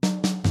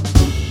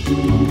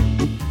Hello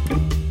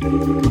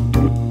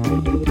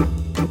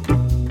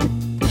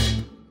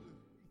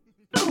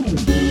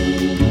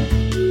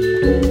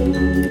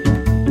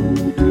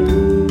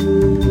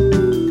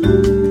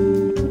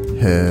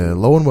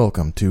and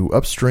welcome to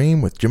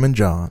Upstream with Jim and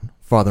John,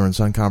 father and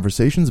son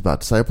conversations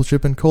about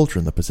discipleship and culture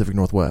in the Pacific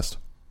Northwest.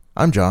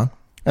 I'm John.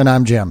 And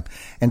I'm Jim.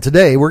 And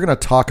today we're going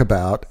to talk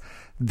about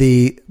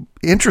the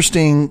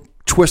interesting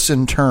twists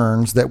and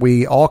turns that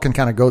we all can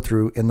kind of go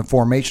through in the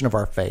formation of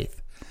our faith.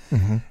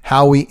 Mm-hmm.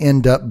 How we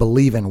end up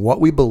believing what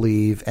we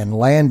believe and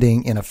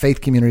landing in a faith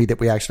community that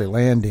we actually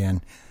land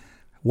in.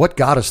 What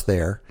got us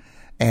there,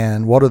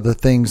 and what are the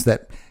things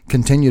that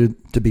continue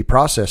to be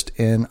processed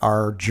in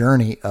our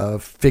journey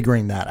of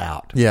figuring that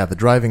out. Yeah, the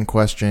driving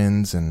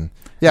questions and...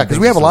 Yeah, because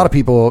we have a lot of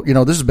people, you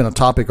know, this has been a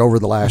topic over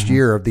the last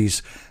year of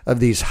these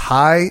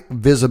high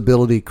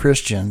visibility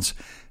Christians,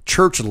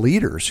 church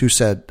leaders who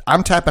said,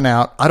 I'm tapping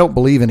out, I don't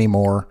believe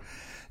anymore.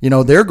 You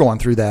know, they're going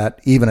through that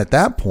even at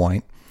that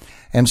point.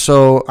 And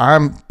so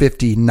I'm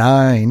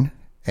 59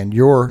 and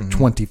you're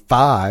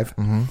 25.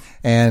 Mm-hmm.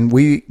 And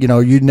we, you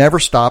know, you never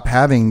stop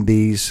having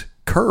these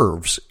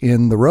curves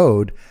in the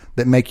road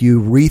that make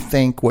you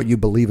rethink what you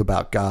believe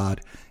about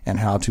God and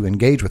how to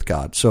engage with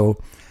God.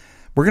 So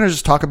we're going to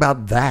just talk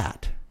about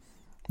that.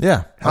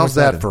 Yeah. How's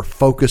that for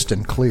focused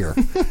and clear?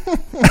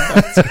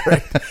 That's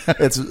great.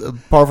 It's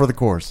par for the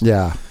course.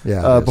 Yeah.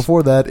 Yeah.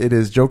 Before that, it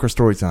is Joker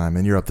story time,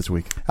 and you're up this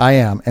week. I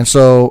am. And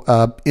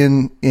so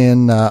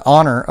in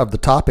honor of the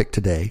topic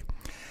today,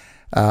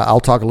 I'll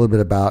talk a little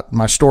bit about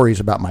my stories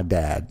about my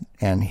dad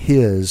and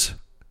his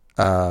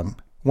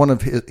one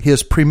of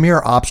his premier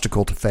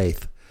obstacle to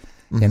faith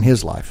in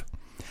his life.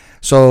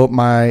 So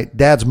my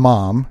dad's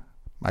mom,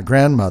 my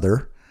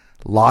grandmother,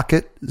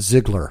 Lockett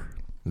Ziegler.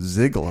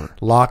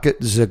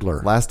 Lockett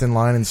Ziegler. Last in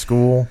line in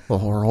school her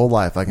whole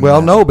life.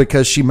 No,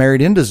 because she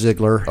married into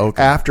Ziegler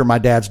after my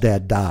dad's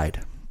dad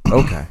died.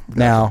 Okay.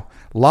 Now,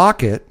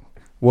 Lockett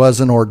was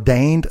an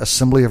ordained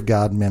Assembly of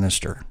God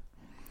minister.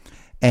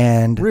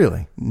 And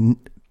really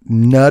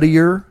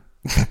nuttier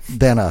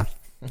than a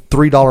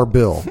 $3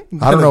 bill.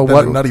 I don't know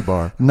what nutty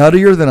bar.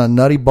 Nuttier than a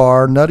nutty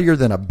bar. Nuttier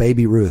than a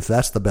Baby Ruth.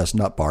 That's the best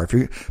nut bar. If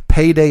you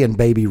Payday and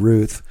Baby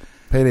Ruth.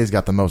 Payday's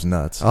got the most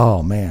nuts.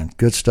 Oh man,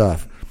 good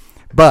stuff.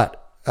 But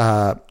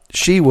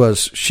she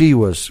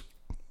was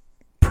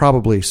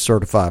probably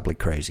certifiably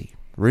crazy.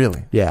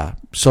 Really? Yeah.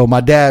 So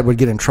my dad would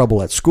get in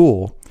trouble at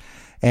school,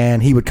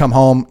 and he would come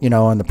home, you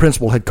know, and the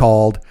principal had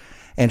called,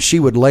 and she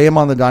would lay him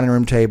on the dining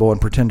room table and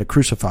pretend to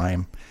crucify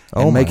him.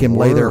 And make him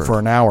lay there for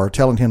an hour,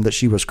 telling him that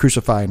she was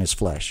crucifying his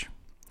flesh.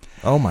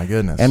 Oh, my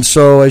goodness. And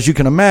so, as you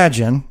can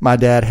imagine, my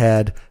dad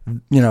had,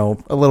 you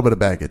know... a little bit of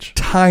baggage.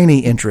 Tiny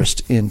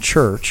interest in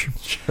church.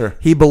 Sure.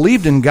 He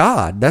believed in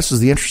God. This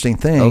is the interesting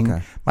thing.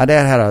 Okay. My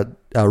dad had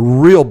a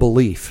real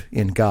belief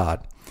in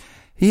God.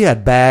 He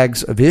had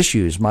bags of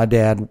issues. My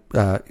dad,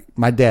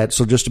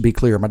 so just to be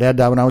clear, my dad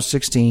died when I was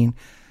 16.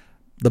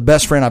 The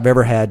best friend I've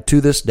ever had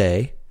to this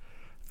day,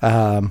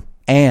 and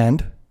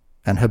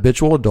an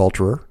habitual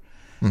adulterer.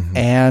 Mm-hmm.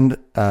 And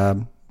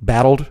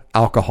battled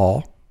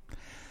alcohol.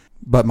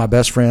 But my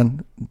best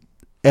friend,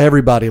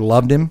 everybody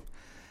loved him.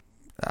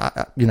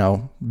 You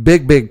know,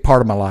 big part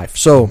of my life.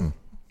 So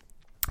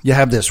you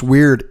have this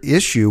weird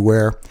issue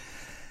where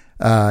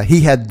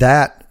he had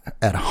that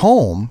at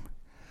home,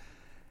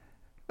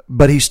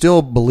 but he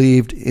still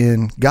believed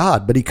in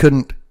God, but he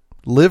couldn't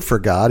live for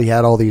God. He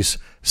had all these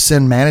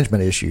sin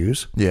management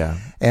issues. Yeah.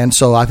 And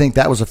so I think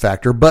that was a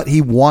factor, but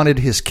he wanted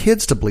his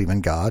kids to believe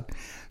in God.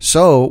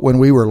 So when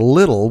we were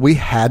little, we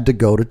had to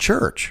go to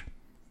church.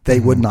 They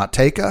would not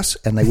take us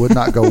and they would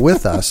not go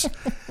with us,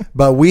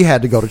 but we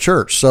had to go to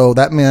church. So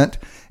that meant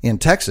in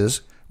Texas,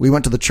 we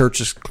went to the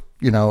churches,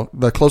 you know,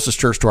 the closest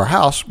church to our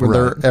house.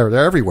 Where they're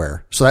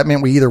everywhere. So that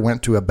meant we either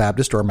went to a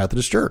Baptist or a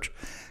Methodist church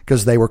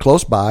because they were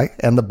close by,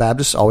 and the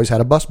Baptists always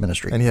had a bus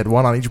ministry. And you had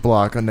one on each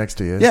block next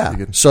to you.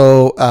 Yeah.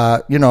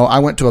 So, you know, I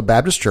went to a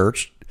Baptist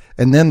church,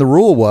 and then the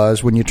rule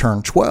was when you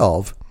turn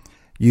 12,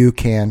 you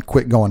can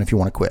quit going if you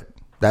want to quit.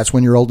 That's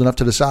when you're old enough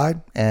to decide.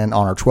 And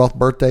on our 12th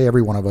birthday,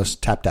 every one of us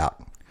tapped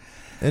out.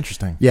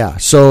 Interesting. Yeah.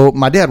 So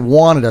my dad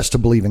wanted us to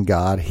believe in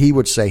God. He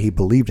would say he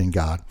believed in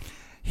God.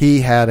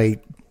 He had a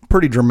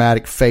pretty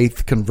dramatic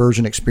faith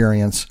conversion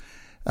experience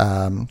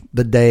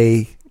the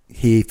day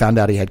he found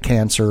out he had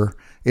cancer.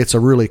 It's a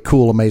really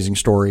cool, amazing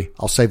story.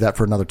 I'll save that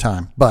for another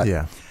time. But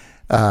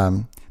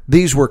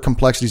these were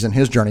complexities in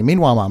his journey.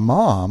 Meanwhile, my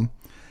mom,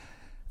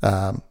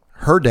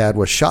 her dad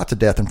was shot to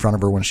death in front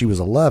of her when she was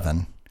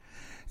 11.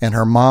 And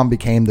her mom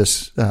became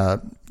this, her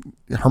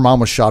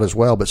mom was shot as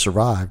well, but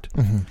survived.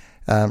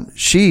 Mm-hmm.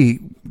 She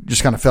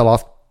just kind of fell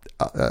off,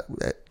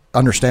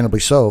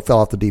 understandably so, fell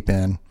off the deep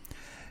end.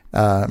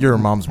 Your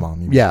mom's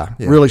mom. Yeah,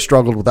 really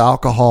struggled with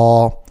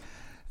alcohol,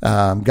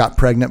 got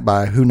pregnant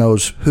by who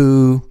knows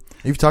who.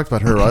 You've talked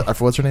about her.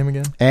 What's her name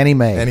again? Annie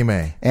Mae. Annie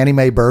Mae. Annie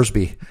Mae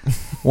Bursby.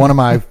 One of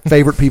my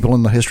favorite people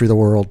in the history of the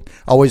world.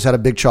 Always had a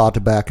big chaw of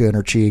tobacco in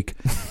her cheek.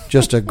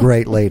 Just a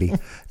great lady.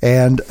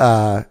 And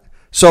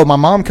so my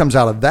mom comes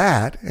out of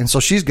that, and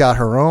so she's got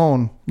her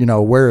own, you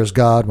know, where is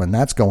God when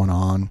that's going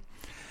on.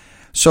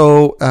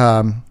 So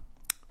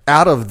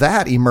out of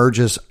that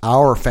emerges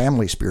our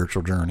family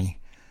spiritual journey,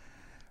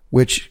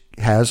 which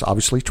has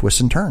obviously twists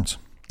and turns.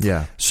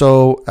 Yeah.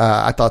 So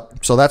I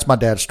thought, so that's my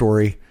dad's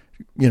story.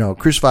 You know,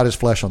 crucified his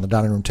flesh on the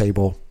dining room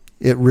table.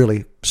 It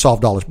really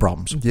solved all his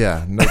problems.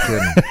 Yeah, no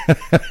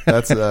kidding.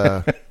 That's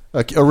a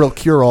real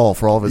cure-all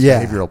for all of his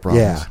behavioral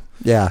problems.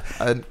 Yeah.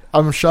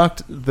 I'm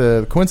shocked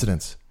the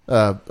coincidence.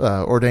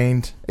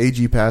 Ordained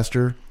AG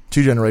pastor,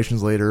 2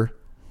 generations later,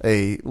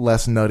 a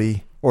less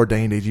nutty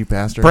ordained AG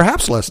pastor.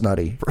 Perhaps less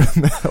nutty.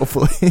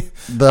 Hopefully.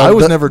 I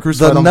was never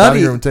crucified on the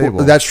dining room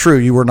table. That's true.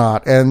 You were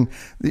not.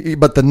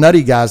 But the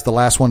nutty guy's the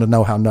last one to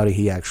know how nutty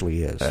he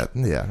actually is.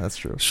 Yeah, that's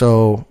true.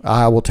 So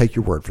I will take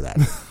your word for that.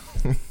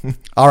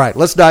 All right,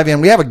 let's dive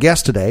in. We have a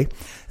guest today.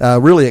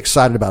 Really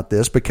excited about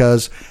this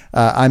because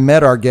I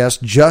met our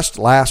guest just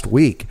last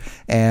week,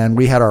 and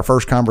we had our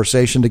first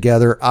conversation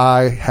together.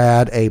 I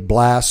had a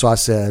blast, so I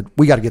said,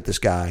 we got to get this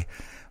guy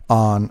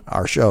on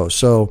our show.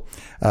 So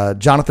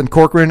Jonathan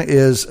Corcoran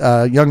is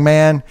a young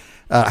man.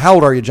 How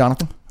old are you,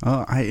 Jonathan?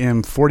 I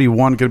am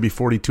 41, going to be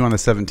 42 on the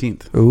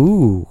 17th.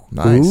 Ooh,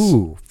 nice.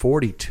 Ooh,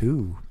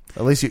 42.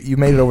 At least you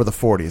made it over the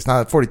 40. It's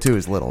not 42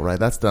 is little, right?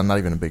 That's not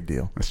even a big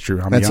deal. That's true.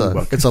 I'm a young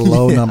buck. It's a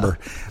low number.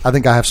 I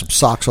think I have some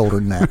socks older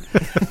than that.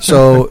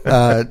 So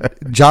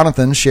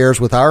Jonathan shares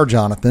with our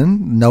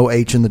Jonathan, no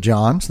H in the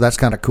John. So that's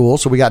kind of cool.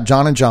 So we got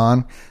John and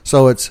John.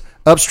 So it's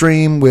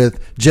Upstream with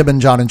Jim and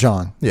John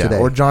today.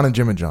 Or John and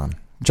Jim and John.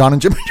 John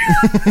and Jim.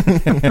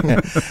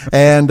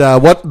 And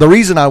what the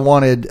reason I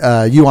wanted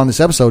you on this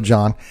episode,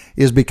 John,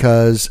 is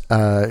because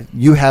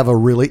you have a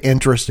really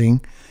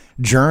interesting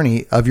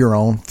journey of your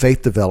own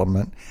faith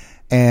development.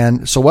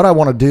 And so what I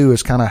want to do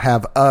is kind of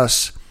have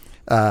us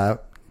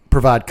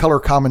provide color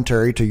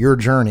commentary to your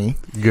journey.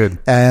 Good.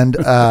 And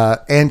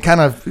kind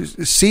of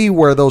see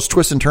where those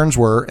twists and turns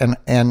were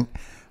and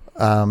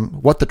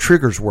what the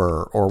triggers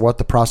were or what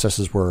the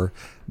processes were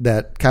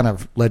that kind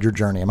of led your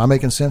journey. Am I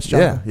making sense,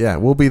 John? Yeah.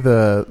 We'll be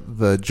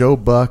the Joe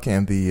Buck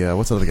and the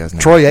what's the other guy's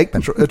name? Troy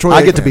Aikman. Troy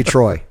I get Aikman. to be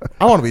Troy.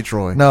 I want to be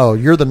Troy. No,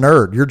 you're the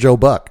nerd. You're Joe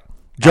Buck.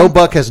 Joe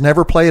Buck has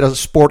never played a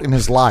sport in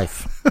his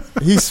life.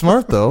 He's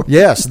smart though.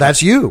 Yes,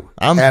 that's you.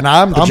 I'm the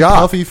I'm job.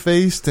 puffy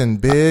faced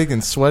and big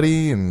and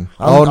sweaty and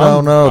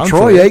I'm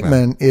Troy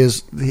Aikman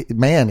is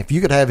man. If you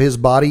could have his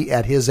body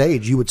at his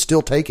age, you would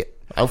still take it.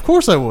 Of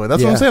course I would.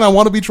 That's what I'm saying. I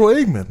want to be Troy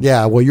Aikman.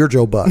 Yeah, well, you're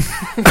Joe Buck.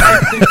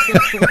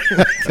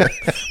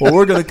 Well,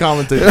 we're going to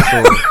commentate the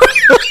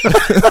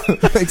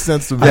story. Makes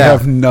sense to me. I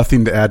have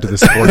nothing to add to the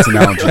sports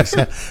analogies.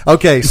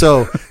 Okay,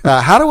 so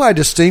how do I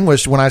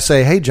distinguish when I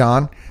say, "Hey,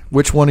 John"?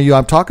 Which one of you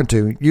I'm talking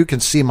to? You can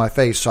see my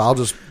face, so I'll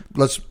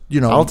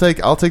take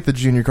the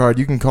junior card.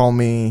 You can call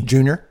me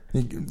Junior.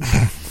 You can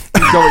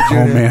call me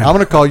Junior. Oh, man. I'm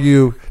going to call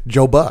you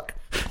Joe Buck.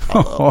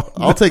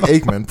 I'll take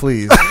Aikman,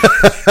 please.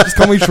 Just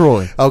call me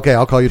Troy. Okay,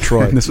 I'll call you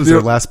Troy. This was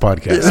their last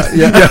podcast.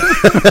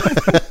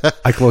 Yeah.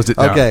 I closed it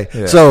down. Okay,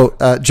 Yeah. so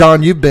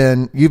John, you've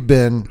been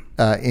in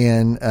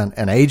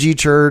an AG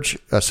church,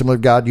 Assembly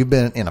of God. You've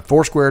been in a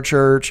Foursquare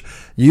church.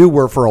 You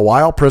were for a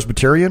while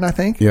Presbyterian, I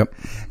think. Yep.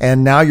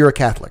 And now you're a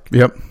Catholic.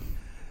 Yep.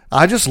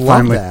 I just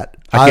love Finally, that.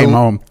 I came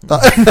home.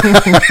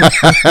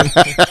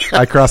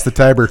 I crossed the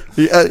Tiber.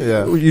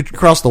 You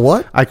crossed the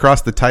what? I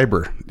crossed the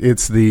Tiber.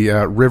 It's the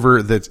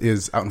river that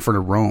is out in front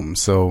of Rome.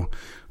 So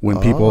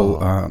when people...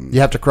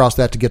 You have to cross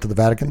that to get to the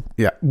Vatican?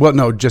 yeah. Well,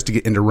 no, just to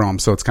get into Rome.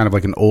 So it's kind of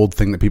like an old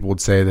thing that people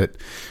would say that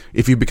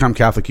if you become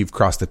Catholic, you've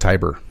crossed the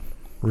Tiber.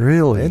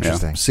 Really?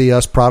 Interesting. See,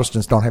 us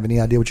Protestants don't have any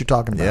idea what you're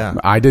talking about. Yeah.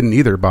 I didn't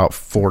either about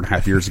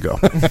 4.5 years ago.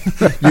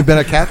 You've been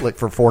a Catholic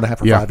for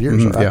 4.5 or 5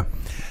 years, Mhm, right? Yeah.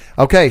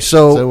 Okay,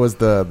 So so it was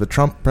the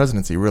Trump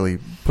presidency really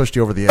pushed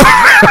you over the edge.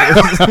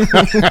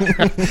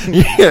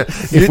 yeah,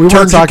 If it we turned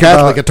wanna you talk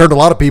Catholic. about- It turned a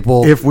lot of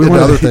people If we into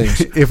want other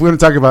things. if we want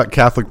to talk about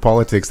Catholic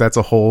politics, that's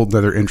a whole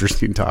other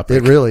interesting topic.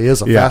 It really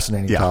is a Yeah,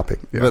 fascinating yeah. topic.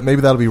 Yeah. But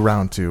maybe that'll be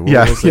round 2.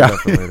 Yeah, We'll save yeah. that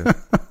for later.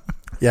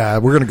 Yeah,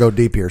 we're going to go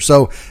deep here.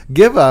 So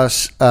give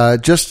us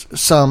just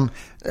some,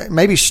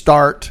 maybe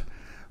start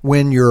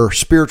when your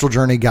spiritual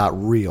journey got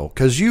real,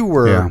 because you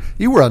were a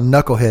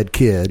knucklehead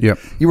kid. Yep.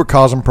 You were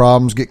causing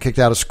problems, get kicked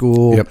out of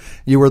school. Yep.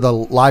 You were the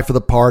life of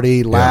the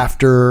party,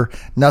 laughter,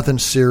 nothing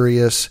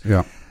serious.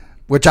 Yeah.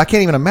 Which I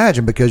can't even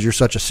imagine because you're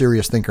such a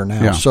serious thinker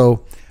now. Yeah.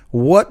 So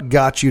what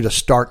got you to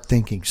start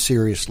thinking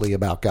seriously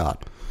about God?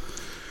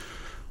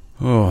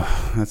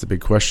 Oh, that's a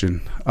big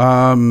question.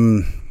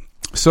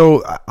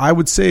 So I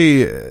would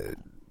say,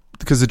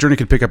 because the journey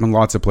could pick up in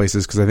lots of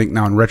places, because I think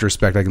now in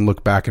retrospect, I can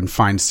look back and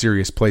find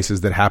serious places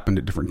that happened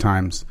at different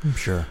times.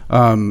 Sure.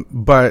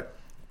 But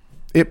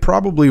it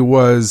probably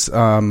was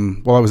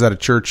while I was at a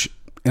church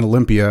in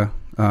Olympia,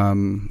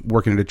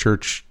 working at a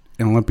church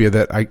in Olympia,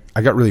 that I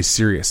got really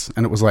serious.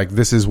 And it was like,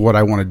 this is what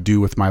I want to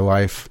do with my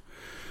life.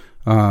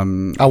 I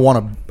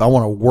want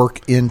to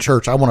work in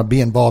church. I want to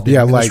be involved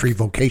in ministry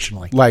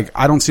vocationally. Like,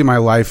 I don't see my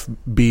life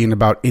being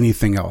about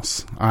anything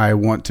else. I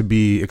want to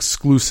be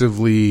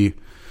exclusively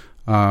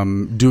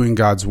doing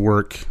God's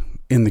work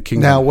in the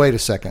kingdom. Now, wait a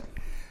second.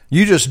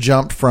 You just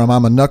jumped from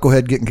I'm a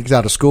knucklehead getting kicked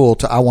out of school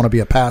to I want to be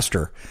a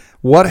pastor.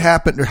 What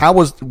happened?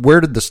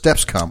 Where did the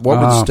steps come? What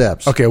were the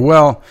steps?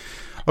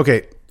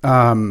 Okay.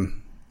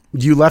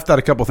 You left out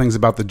a couple things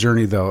about the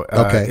journey, though.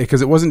 Okay.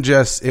 Because it wasn't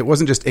just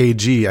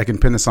AG. I can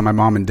pin this on my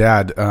mom and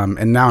dad.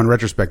 And now in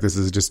retrospect, this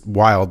is just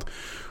wild.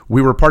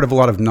 We were part of a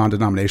lot of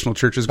non-denominational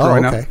churches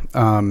growing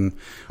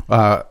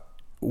up.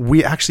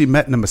 We actually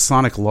met in a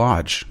Masonic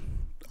lodge,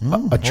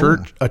 a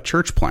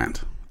church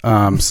plant.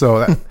 So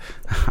that,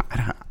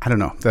 I don't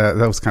know.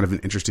 That was kind of an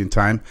interesting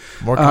time.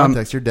 More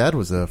context. Your dad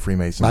was a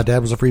Freemason. My dad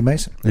was a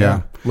Freemason.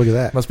 Yeah. Look at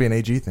that. Must be an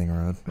AG thing,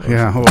 Rod.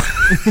 Yeah.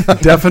 Well,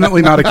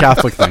 definitely not a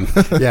Catholic thing.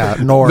 Yeah.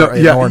 Nor an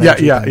AG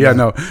thing.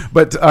 No.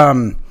 But,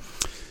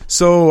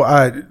 so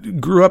I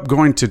grew up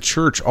going to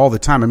church all the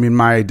time. I mean,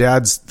 my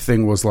dad's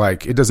thing was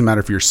like, it doesn't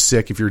matter if you're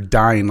sick, if you're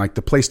dying, like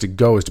the place to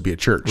go is to be at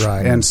church.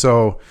 Right. And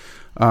so,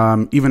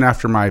 even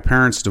after my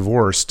parents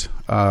divorced,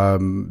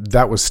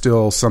 that was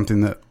still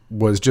something that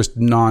was just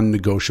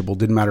non-negotiable.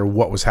 Didn't matter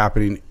what was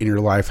happening in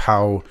your life,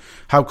 how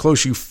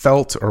close you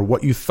felt or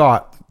what you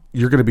thought,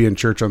 you're going to be in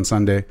church on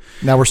Sunday.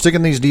 Now we're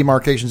sticking these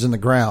demarcations in the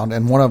ground,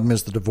 and one of them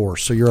is the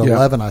divorce. So you're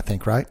 11, I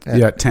think, right? 10.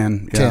 Yeah.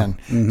 10.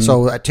 Mm-hmm.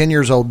 So at 10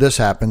 years old, this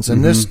happens,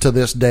 and this to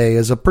this day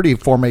is a pretty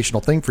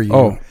formational thing for you.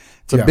 Oh,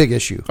 it's a big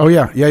issue. Oh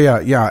yeah.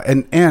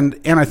 And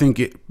I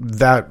think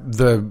that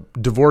the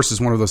divorce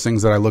is one of those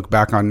things that I look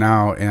back on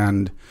now,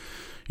 and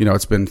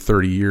it's been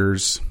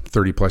 30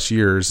 plus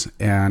years,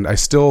 and I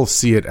still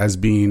see it as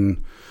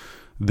being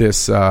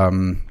this,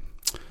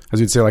 as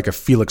you'd say, like a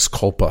felix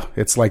culpa.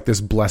 It's like this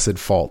blessed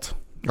fault.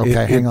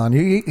 Okay, hang on.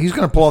 He's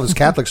going to pull all this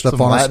Catholic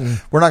stuff on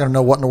us. We're not going to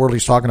know what in the world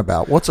he's talking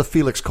about. What's a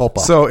felix culpa?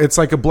 So it's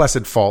like a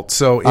blessed fault.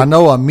 So I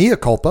know a mea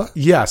culpa.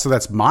 Yeah, so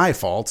that's my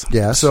fault.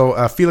 Yes.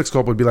 So felix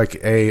culpa would be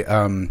like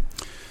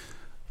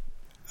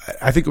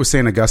I think it was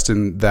St.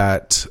 Augustine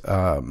that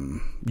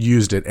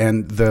used it,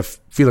 and the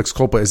Felix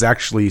Culpa is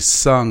actually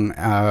sung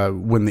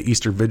when the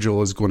Easter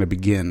Vigil is going to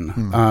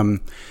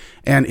begin.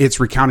 And it's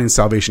recounting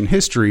salvation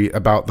history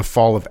about the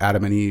fall of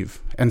Adam and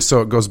Eve. And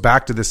so it goes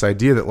back to this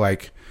idea that,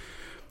 like,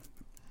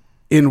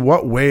 in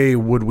what way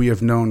would we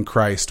have known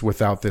Christ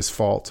without this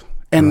fault?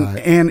 And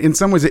in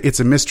some ways it's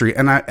a mystery.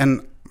 And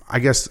I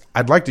guess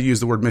I'd like to use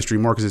the word mystery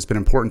more because it's been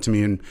important to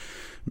me. And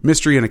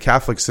mystery in a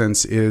Catholic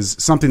sense is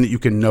something that you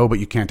can know, but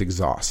you can't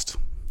exhaust.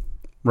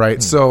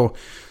 Right. So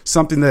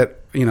something that,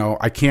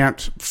 I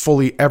can't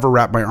fully ever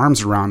wrap my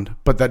arms around,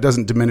 but that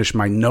doesn't diminish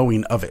my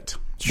knowing of it.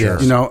 Sure.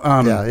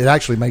 It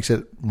actually makes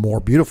it more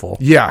beautiful.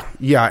 Yeah.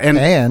 Yeah.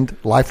 And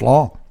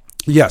lifelong.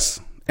 Yes.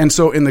 And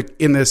so in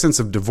the sense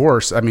of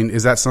divorce, I mean,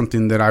 is that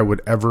something that I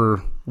would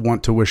ever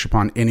want to wish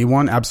upon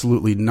anyone?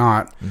 Absolutely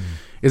not.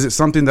 Is it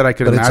something that I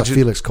could imagine? It's a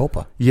Felix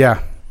Culpa.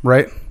 Yeah.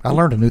 Right. I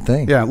learned a new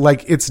thing. Yeah.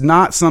 Like, it's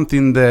not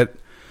something that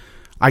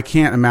I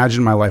can't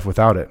imagine my life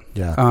without it.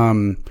 Yeah.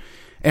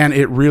 And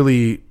it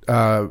really,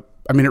 it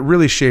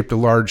really shaped a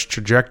large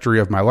trajectory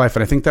of my life.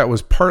 And I think that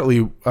was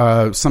partly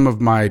some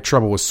of my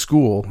trouble with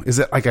school, is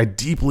that, like, I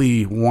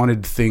deeply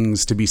wanted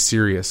things to be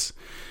serious.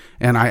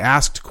 And I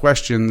asked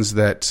questions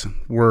that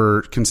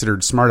were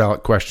considered smart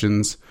aleck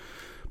questions.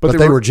 But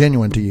they were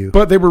genuine to you.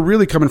 But they were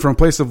really coming from a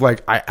place of,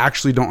 like, I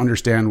actually don't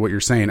understand what you're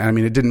saying. I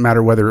mean, it didn't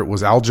matter whether it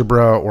was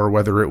algebra or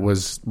whether it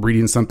was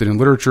reading something in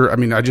literature. I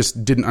mean, I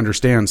just didn't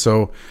understand.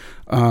 So,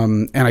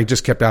 and I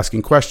just kept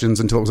asking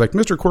questions until it was like,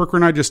 Mr.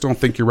 Corcoran, I just don't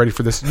think you're ready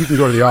for this. You can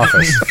go to the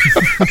office.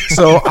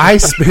 So I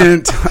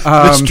spent...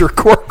 Mr.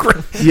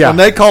 Corcoran. Yeah. When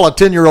they call a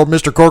 10-year-old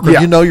Mr.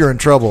 Corcoran, you know you're in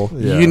trouble.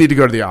 Yeah. You need to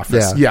go to the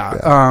office.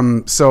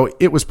 Yeah. So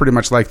it was pretty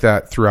much like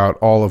that throughout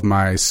all of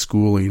my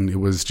schooling. It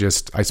was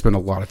just, I spent a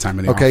lot of time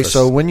in the office. Okay,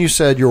 so when you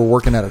said you were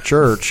working at a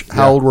church,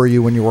 how old were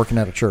you when you were working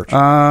at a church?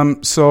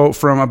 So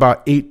from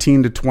about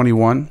 18 to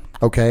 21.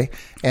 Okay.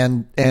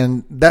 And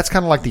that's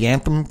kind of like the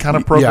Anthem kind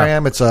of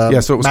program. Yeah. It's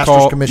a so it was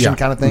Master's Commission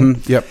kind of thing.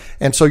 Mm-hmm. Yep.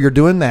 And so you're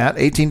doing that,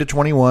 18 to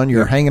 21.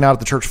 You're hanging out at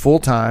the church full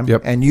time.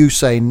 Yep. And you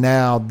say,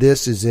 now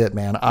this is it,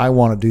 man. I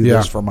want to do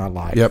this for my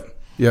life.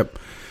 Yep.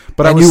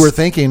 But you were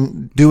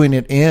thinking doing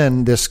it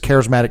in this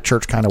charismatic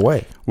church kind of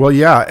way. Well,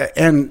 yeah.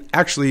 And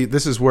actually,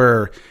 this is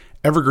where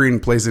Evergreen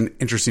plays an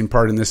interesting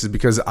part in this, is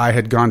because I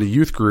had gone to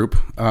youth group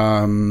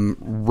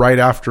right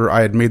after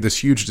I had made this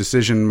huge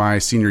decision my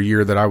senior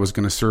year that I was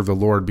going to serve the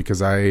Lord,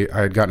 because I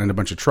had gotten in a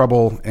bunch of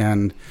trouble.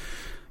 And,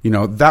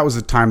 that was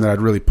a time that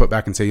I'd really put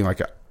back and say,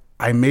 like,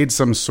 I made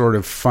some sort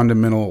of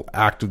fundamental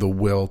act of the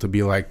will to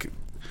be like,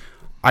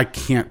 I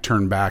can't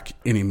turn back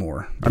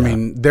anymore. Yeah. I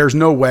mean, there's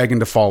no wagon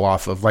to fall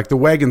off of. Like, the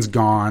wagon's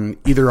gone.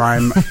 Either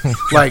I'm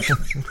like...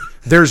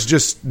 There's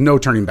just no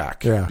turning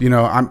back. Yeah.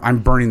 I'm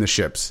burning the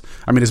ships.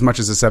 I mean, as much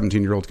as a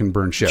 17-year-old can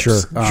burn ships.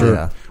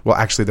 Sure. Well,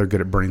 actually, they're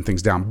good at burning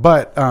things down,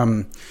 but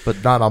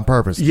not on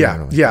purpose.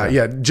 Yeah.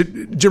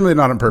 Generally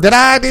not on purpose. Did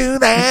I do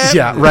that?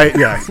 Yeah. Right.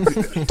 Yeah.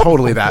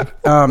 Totally that.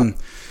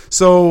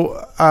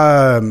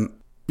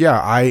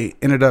 I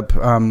ended up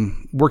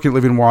working at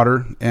Living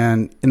Water,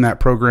 and in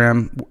that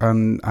program,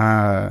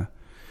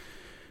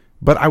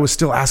 but I was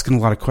still asking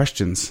a lot of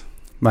questions.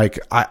 Like,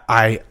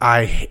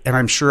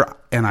 I'm sure,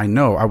 and I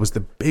know I was the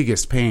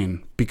biggest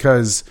pain,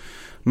 because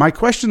my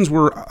questions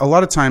were a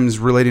lot of times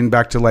relating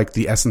back to, like,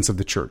 the essence of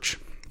the church.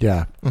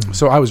 Yeah.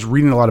 So I was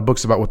reading a lot of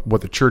books about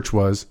what the church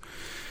was.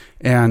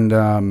 And,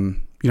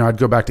 I'd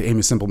go back to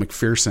Amy Semple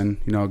McPherson,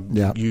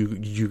 Yeah.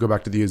 you go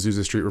back to the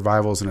Azusa Street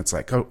revivals, and it's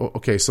like, oh,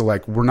 okay. So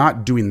like, we're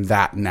not doing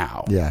that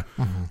now. Yeah.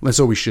 And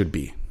so we should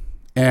be,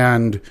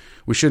 and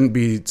we shouldn't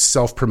be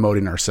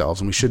self-promoting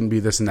ourselves, and we shouldn't be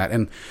this and that.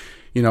 And,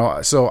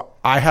 so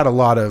I had a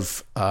lot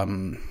of,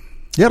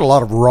 You had a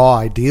lot of raw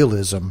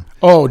idealism.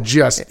 oh,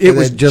 it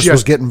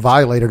was getting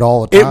violated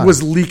all the time. It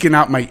was leaking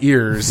out my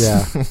ears.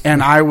 Yeah.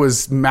 And I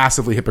was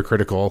massively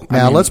hypocritical.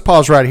 Now, let's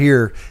pause right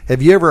here.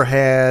 Have you ever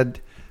had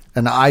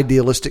an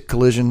idealistic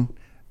collision,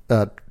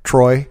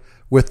 Troy,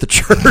 with the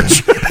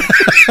church?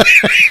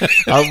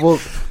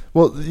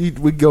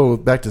 We go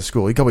back to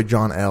school. He called me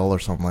John L. or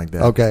something like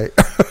that. Okay.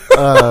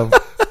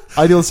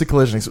 Idealistic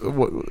collision.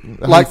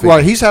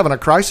 He's having a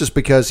crisis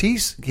because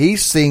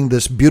he's seeing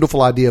this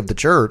beautiful idea of the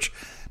church,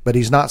 but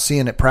he's not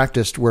seeing it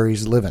practiced where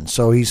he's living.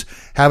 So he's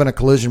having a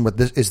collision with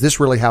this. Is this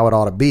really how it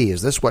ought to be?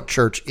 Is this what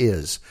church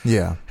is?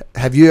 Yeah.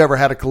 Have you ever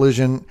had a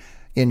collision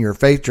in your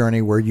faith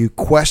journey where you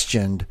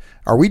questioned,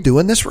 are we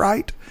doing this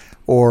right?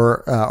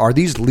 Or are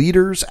these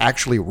leaders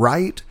actually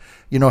right?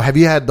 Have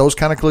you had those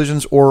kind of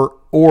collisions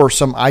or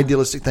some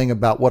idealistic thing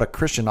about what a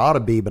Christian ought to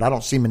be, but I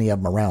don't see many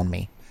of them around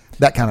me?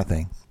 That kind of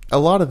thing. A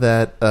lot of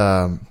that,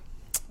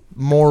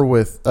 more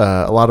with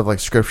a lot of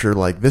like scripture,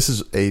 like this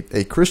is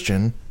a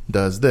Christian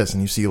does this,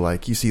 and you see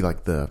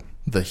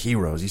the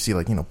heroes, you see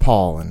like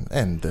Paul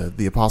and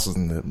the apostles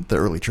in the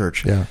early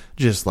church,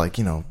 just like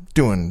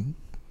doing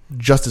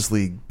Justice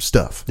League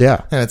stuff,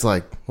 and it's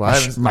like, well,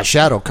 my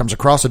shadow comes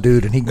across a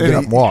dude and he can get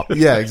up and walk.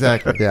 Yeah,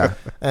 exactly. Yeah,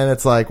 and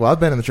it's like, well, I've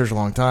been in the church a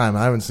long time, and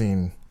I haven't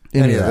seen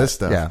any of this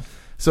stuff. Yeah,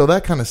 so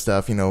that kind of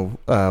stuff,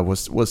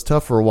 was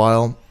tough for a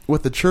while.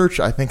 With the church,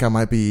 I think I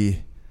might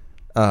be.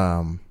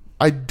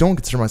 I don't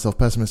consider myself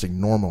pessimistic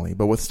normally,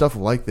 but with stuff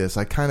like this,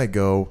 I kind of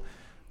go,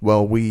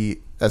 well,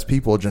 we as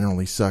people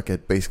generally suck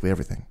at basically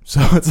everything.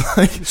 So it's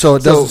like, so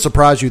it doesn't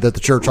surprise you that the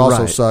church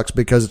also right. sucks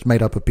because it's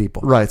made up of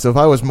people, right? So if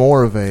I was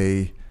more,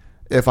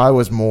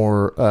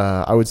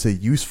 I would say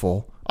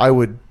useful, I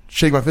would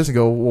shake my fist and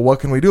go, well, what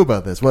can we do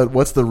about this?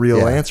 What's the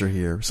real answer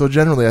here? So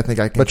generally, I think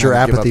I can. But your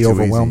apathy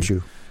overwhelms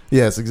you.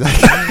 Yes,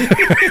 exactly.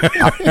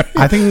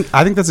 I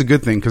think that's a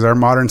good thing because our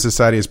modern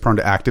society is prone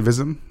to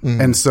activism,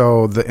 and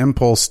so the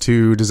impulse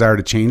to desire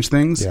to change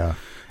things. Yeah.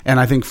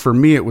 And I think for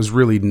me, it was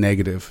really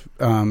negative.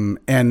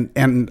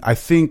 And I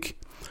think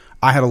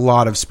I had a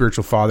lot of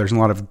spiritual fathers and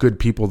a lot of good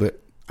people that,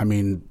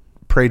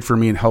 prayed for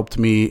me and helped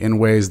me in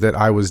ways that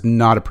I was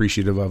not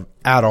appreciative of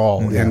at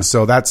all. Yeah. And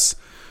so that's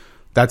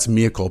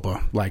mea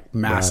culpa, like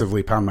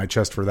massively pound my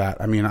chest for that.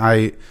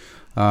 I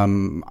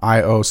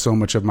owe so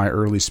much of my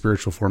early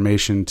spiritual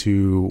formation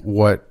to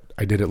what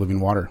I did at Living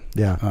Water.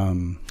 Yeah.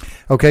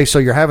 Okay, so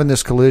you're having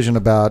this collision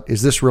about,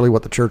 is this really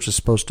what the church is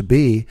supposed to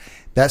be?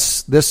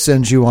 This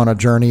sends you on a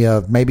journey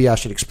of maybe I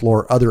should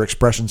explore other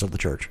expressions of the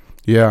church.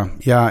 Yeah.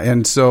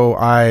 And so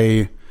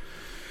I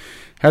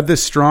had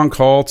this strong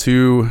call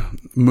to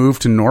move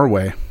to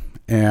Norway.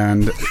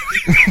 And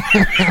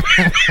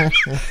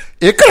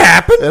it could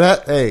happen.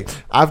 Hey,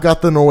 I've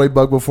got the Norway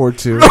bug before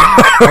too.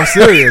 I'm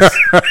serious.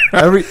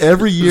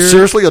 Every year,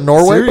 seriously, a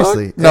Norway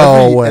bug?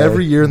 No way.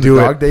 Every year in the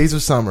dog days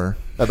of summer,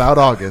 about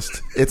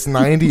August, it's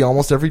 90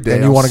 almost every day.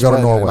 And you want to go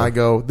to Norway? And I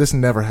go, this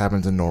never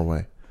happens in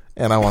Norway,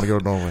 and I want to go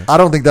to Norway. I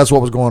don't think that's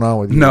what was going on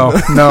with you. No.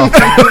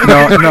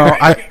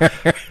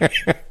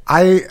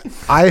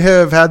 I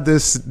have had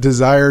this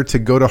desire to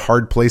go to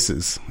hard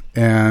places,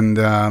 and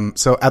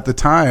so at the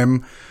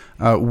time.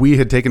 We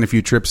had taken a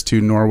few trips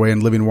to Norway,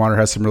 and Living Water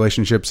has some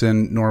relationships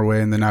in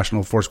Norway and the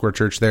National Foursquare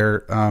Church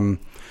there.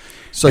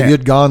 So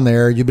you'd gone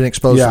there, you've been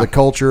exposed to the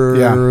culture,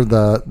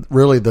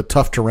 the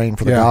tough terrain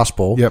for the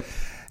gospel. Yep.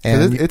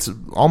 And it's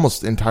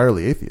almost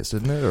entirely atheist,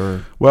 isn't it?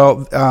 Or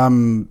well,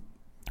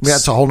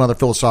 that's a whole nother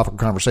philosophical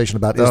conversation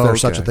about is there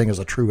such a thing as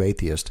a true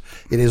atheist?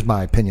 It is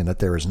my opinion that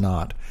there is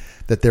not.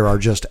 That there are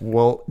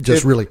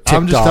really ticked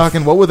I'm just off.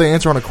 Talking, what would they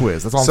answer on a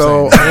quiz? That's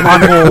all I'm saying.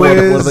 On a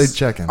quiz, what are they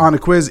checking? On a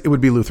quiz, it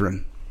would be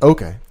Lutheran.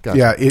 Okay.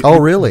 Gotcha. Yeah.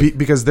 Really?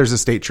 Because there's a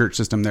state church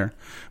system there,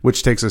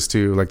 which takes us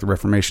to like the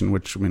Reformation,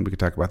 which we could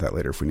talk about that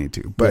later if we need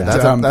to. But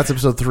that's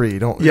episode 3.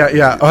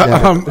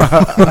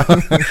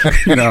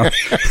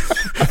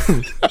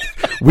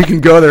 We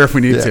can go there if we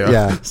need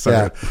to.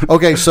 Yeah.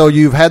 Okay. So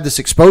you've had this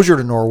exposure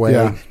to Norway.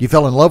 Yeah. You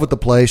fell in love with the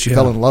place. You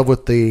fell in love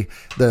with the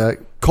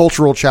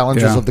cultural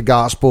challenges of the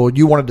gospel.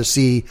 You wanted to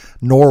see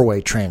Norway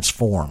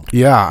transformed.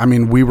 Yeah.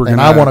 we were going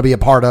to. And I want to be a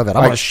part of it.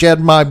 I want to shed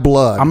my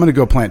blood. I'm going to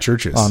go plant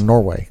churches on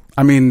Norway.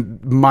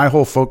 My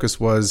whole focus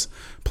was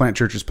plant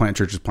churches.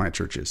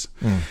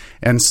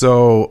 And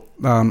so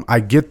I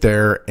get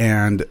there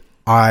and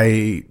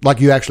like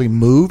you actually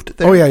moved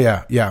there? Oh,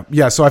 yeah.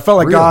 So I felt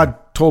like God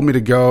told me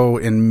to go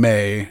in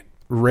May,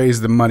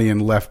 raise the money,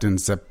 and left in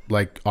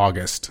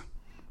August.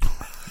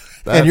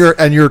 And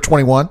you're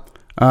 21?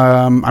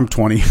 I'm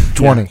 20.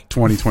 20. Yeah,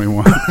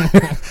 21.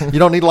 You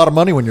don't need a lot of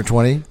money when you're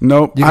 20.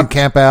 Nope. You can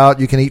camp out.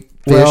 You can eat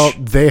fish. Well,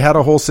 they had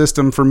a whole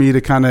system for me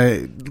to kind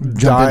of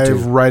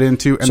dive right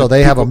into. And so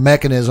they have a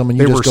mechanism, and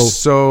you they just were go.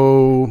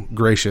 So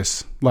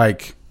gracious.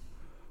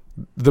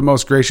 the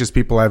most gracious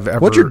people I've ever.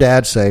 What'd your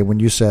dad say when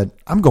you said,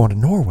 "I'm going to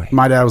Norway"?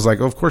 My dad was like,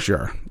 oh, "Of course you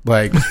are."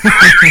 Like,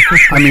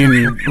 I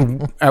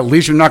mean, at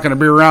least you're not going to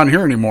be around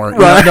here anymore.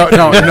 Right.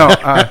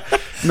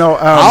 No.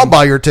 I'll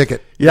buy your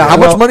ticket. Yeah. How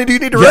much money do you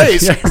need to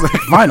raise? Yeah, he's like,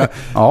 fine.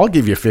 I'll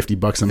give you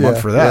 $50 a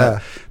month for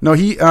that. Yeah.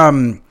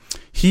 No,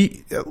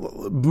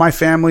 my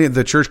family,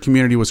 the church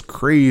community was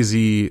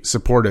crazy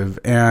supportive.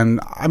 And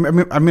I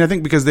mean, I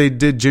think because they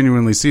did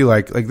genuinely see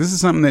like this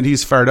is something that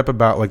he's fired up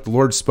about. Like the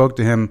Lord spoke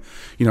to him,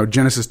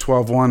 Genesis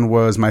 12:1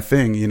 was my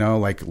thing,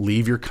 like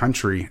leave your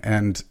country.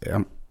 And,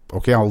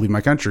 okay, I'll leave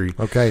my country.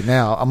 Okay,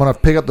 now I'm going to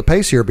pick up the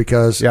pace here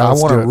because I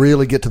want to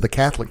really get to the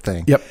Catholic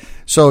thing. Yep.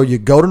 So you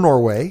go to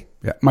Norway.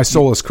 Yeah, my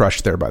soul is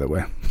crushed there, by the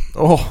way.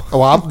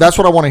 That's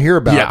what I want to hear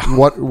about.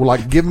 Yeah.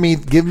 Give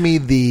me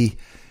the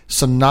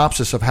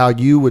synopsis of how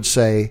you would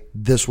say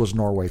this was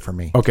Norway for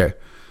me. Okay,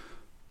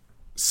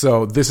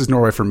 so this is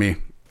Norway for me.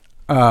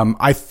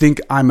 I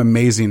think I'm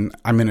amazing.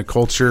 I'm in a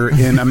culture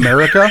in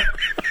America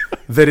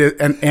that is,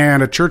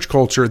 and a church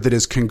culture that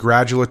is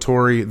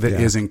congratulatory, that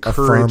is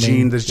encouraging,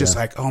 affirming, that's just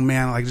like, oh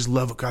man, I just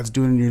love what God's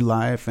doing in your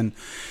life. And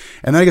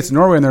then I get to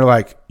Norway and they're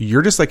like,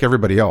 you're just like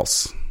everybody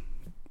else.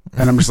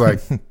 And I'm just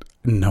like,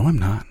 no, I'm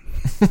not.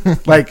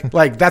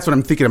 like that's what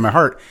I'm thinking in my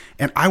heart.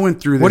 And I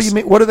went through this. What do you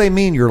mean? What do they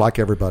mean you're like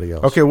everybody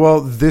else? Okay,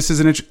 well, this is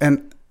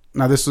and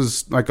now this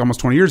was like almost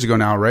 20 years ago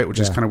now, right? Which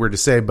is kind of weird to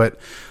say, but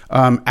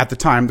at the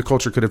time the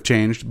culture could have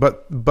changed.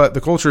 But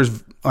the culture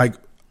is like,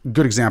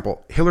 good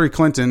example. Hillary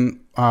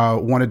Clinton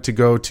wanted to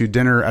go to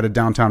dinner at a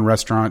downtown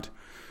restaurant,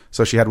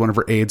 so she had one of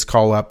her aides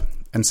call up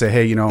and say,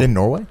 "Hey, in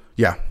Norway."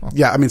 Yeah,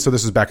 yeah. I mean, so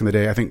this was back in the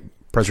day. I think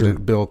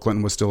President Bill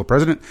Clinton was still a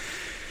president.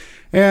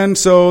 And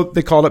so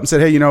they called up and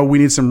said, "Hey, we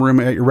need some room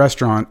at your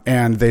restaurant."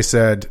 And they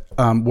said,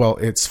 "Well,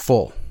 it's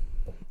full."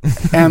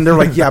 And they're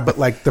like, "Yeah, but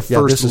like the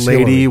first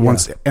lady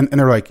wants," and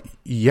they're like,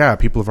 "Yeah,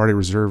 people have already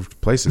reserved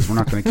places. We're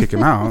not going to kick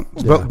him out,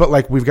 but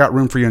like we've got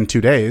room for you in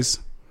 2 days."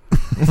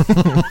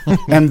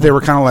 And they were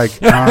kind of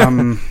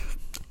like,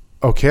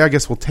 "Okay, I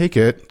guess we'll take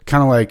it."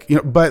 Kind of like,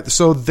 but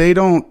so they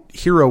don't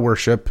hero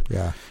worship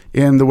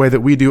in the way that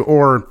we do,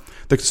 or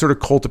the sort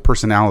of cult of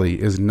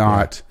personality is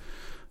not.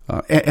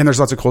 And there's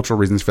lots of cultural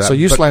reasons for that. So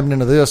you slammed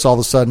into this all of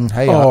a sudden,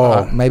 hey,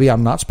 maybe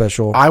I'm not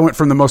special. I went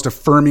from the most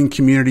affirming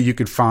community you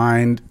could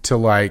find to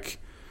like,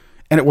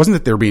 and it wasn't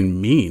that they were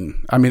being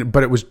mean. I mean,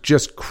 but it was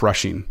just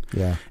crushing.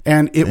 Yeah.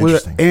 And it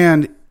was,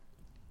 and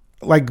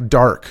like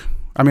dark.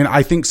 I mean,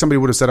 I think somebody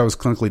would have said I was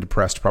clinically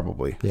depressed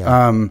probably. Yeah.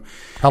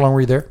 How long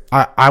were you there?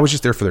 I was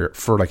just there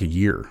for like a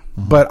year,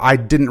 but I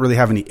didn't really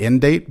have any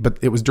end date. But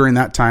it was during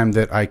that time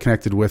that I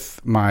connected with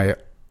my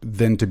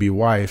then to be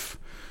wife.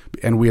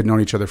 And we had known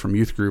each other from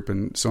youth group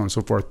and so on and so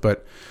forth.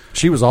 But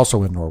she was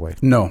also in Norway.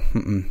 No.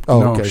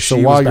 Okay. So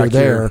while you're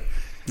there,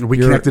 we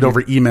connected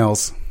over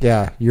emails.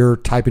 Yeah. You're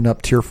typing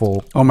up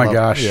tearful. Oh my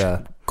gosh.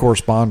 Yeah.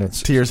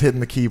 Correspondence. Tears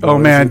hitting the keyboard. Oh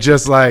man.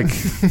 Just like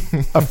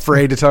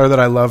afraid to tell her that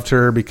I loved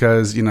her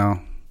because, I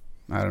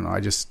don't know. I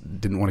just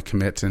didn't want to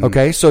commit. And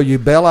okay. So you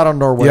bail out on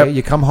Norway. Yep.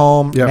 You come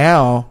home. Yep.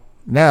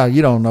 Now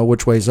you don't know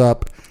which way's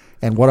up.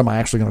 And what am I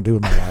actually going to do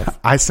with my life?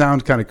 I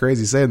sound kind of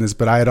crazy saying this,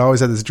 but I had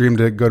always had this dream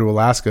to go to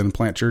Alaska and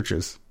plant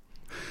churches.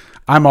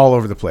 I'm all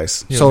over the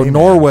place. So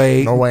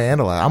Norway and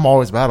Alaska. I'm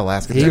always about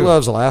Alaska. He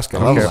loves Alaska.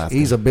 I love Alaska.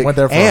 He's a big, went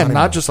there for and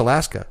not just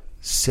Alaska,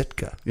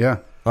 Sitka. Yeah.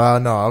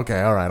 No,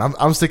 okay, all right.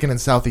 I'm sticking in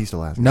Southeast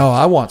Alaska. No,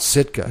 I want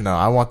Sitka. No,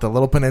 I want the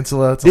little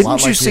peninsula. It's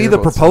Didn't you see the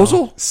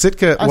proposal?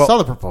 Sitka. I saw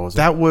the proposal.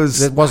 It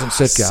wasn't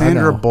Sitka.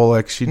 Sandra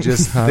Bullock. She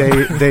just they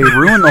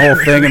ruined the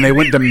whole thing and they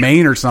went to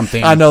Maine or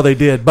something. I know they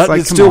did, but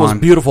it still was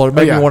beautiful. It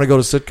made me want to go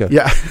to Sitka.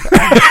 Yeah.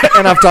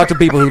 And I've talked to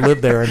people who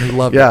live there and who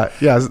love it.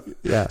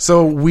 Yeah.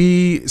 So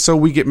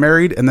we get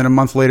married and then a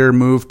month later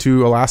moved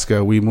to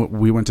Alaska. We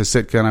went to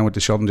Sitka and I went to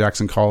Sheldon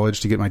Jackson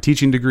College to get my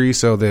teaching degree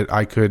so that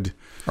I could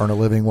earn a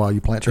living while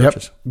you plant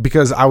churches. Yep.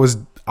 Because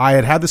I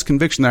had this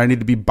conviction that I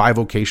needed to be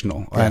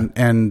bivocational,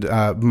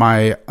 and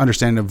my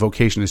understanding of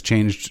vocation has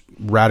changed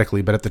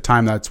radically. But at the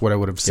time, that's what I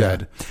would have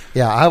said.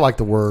 Yeah, I like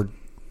the word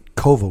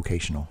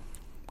co-vocational.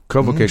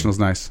 Co-vocational is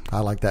nice. I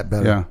like that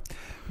better. Yeah.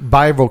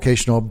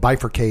 Bivocational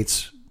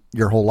bifurcates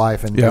your whole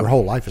life, and your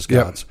whole life is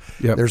God's.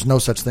 Yep. There's no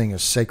such thing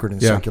as sacred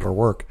and secular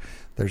work.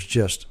 There's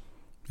just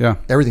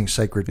everything's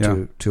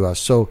sacred to us.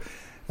 So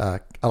I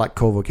like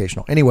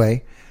co-vocational.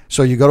 Anyway.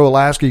 So you go to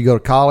Alaska, you go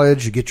to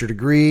college, you get your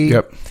degree.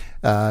 Yep.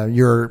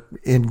 You're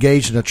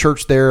engaged in a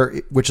church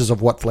there, which is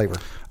of what flavor?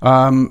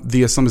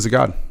 The Assemblies of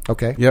God.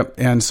 Okay. Yep.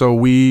 And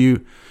so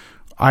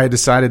I had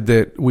decided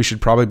that we should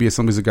probably be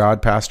Assemblies of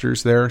God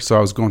pastors there. So I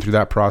was going through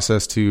that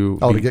process to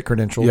get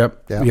credentialed.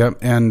 Yep. Yeah. Yep.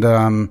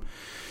 And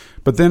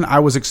but then I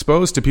was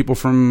exposed to people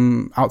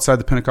from outside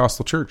the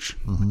Pentecostal church,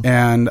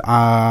 and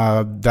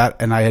I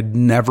had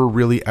never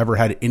really ever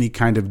had any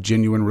kind of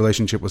genuine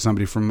relationship with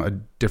somebody from a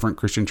different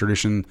Christian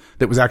tradition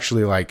that was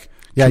actually like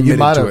you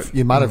might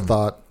have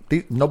thought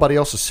nobody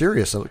else is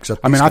serious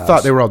except. I mean, guys. I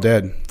thought they were all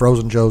dead,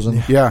 frozen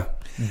chosen. Yeah,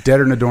 dead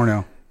in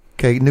Adorno.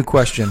 Okay, new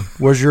question: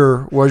 Was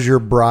your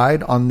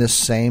bride on this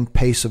same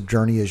pace of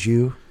journey as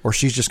you? or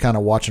she's just kind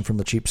of watching from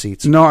the cheap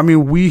seats? No, I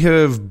mean, we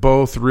have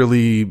both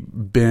really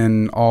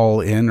been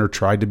all in or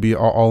tried to be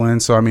all in.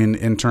 So, I mean,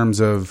 in terms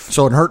of...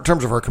 So in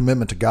terms of her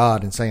commitment to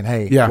God and saying,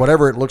 hey, Yeah.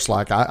 whatever it looks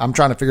like, I'm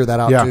trying to figure that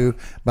out Yeah. too,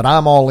 but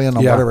I'm all in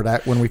on Yeah. whatever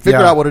that, when we figure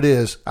Yeah. out what it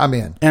is, I'm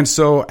in. And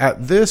so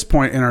at this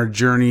point in our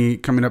journey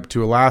coming up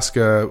to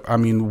Alaska, I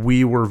mean,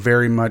 we were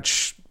very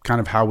much kind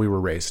of how we were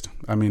raised.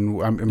 I mean,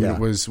 Yeah.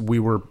 we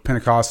were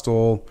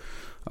Pentecostal.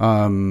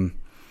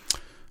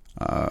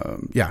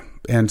 Yeah.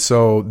 And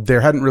so there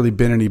hadn't really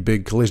been any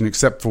big collision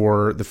except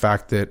for the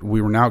fact that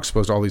we were now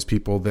exposed to all these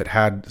people that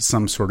had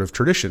some sort of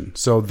tradition.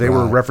 So they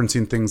were Right.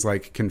 referencing things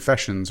like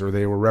confessions, or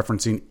they were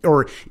referencing,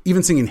 or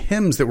even singing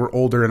hymns that were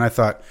older. And I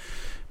thought,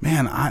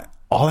 man,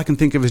 all I can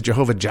think of is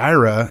Jehovah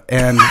Jireh,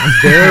 and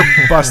they're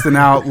busting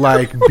out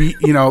like,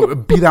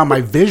 be thou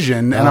my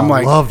vision. And I'm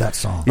like, I love that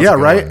song. yeah,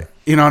 good right. one.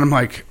 And I'm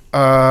like,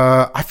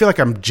 I feel like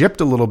I'm gypped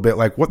a little bit.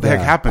 Like, what the heck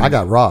Yeah, happened? I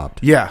got robbed.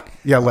 Yeah.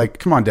 Like,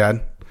 come on,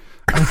 Dad.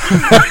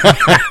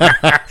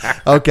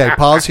 Okay,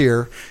 pause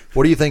here.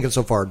 What are you thinking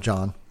so far,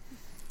 John?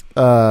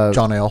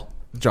 John L.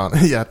 John,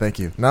 yeah, thank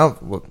you. Now,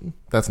 well,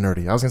 that's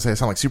nerdy. I was gonna say I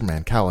sound like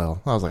Superman,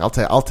 Kal-El. I was like,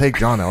 I'll take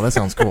John L. That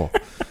sounds cool.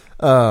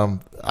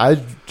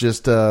 I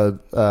just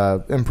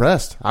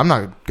impressed. I'm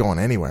not going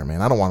anywhere,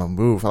 man. I don't want to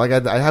move. Like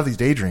I have these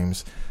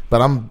daydreams,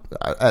 but I'm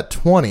at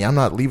 20. I'm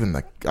not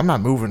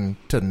moving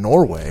to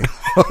Norway.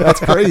 That's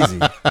crazy.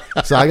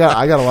 So I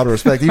got a lot of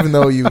respect, even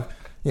though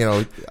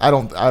I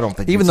don't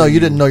think Even though you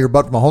didn't know your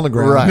butt from a hole in the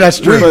ground. Right. That's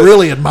true. We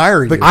really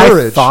admire you. the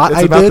courage. I thought it's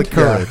I about did. the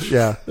courage.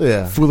 Yeah.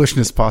 Yeah.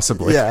 Foolishness,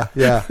 possibly. Yeah,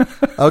 yeah.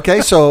 Okay,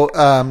 so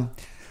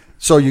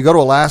you go to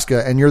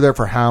Alaska and you're there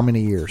for how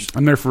many years?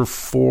 I'm there for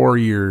 4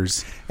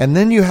 years. And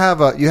then you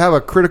have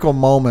a critical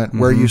moment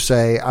where you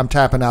say, I'm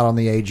tapping out on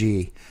the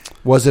AG.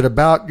 Was it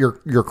about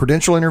your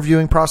credential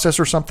interviewing process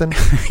or something?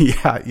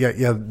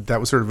 Yeah.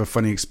 That was sort of a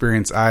funny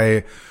experience.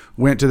 I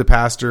went to the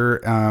pastor,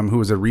 who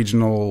was a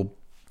regional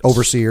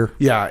Overseer.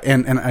 Yeah,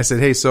 and I said,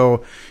 hey,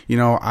 so,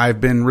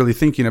 I've been really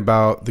thinking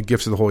about the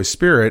gifts of the Holy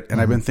Spirit, and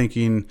I've been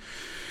thinking,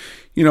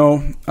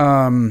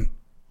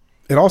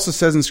 it also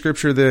says in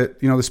Scripture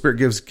that, the Spirit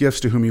gives gifts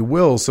to whom He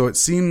wills, so it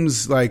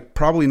seems like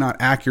probably not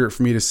accurate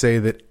for me to say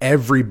that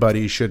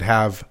everybody should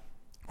have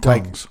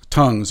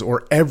tongues,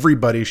 or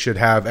everybody should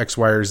have X,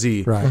 Y, or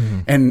Z. Right. Mm-hmm.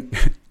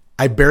 And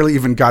I barely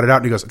even got it out,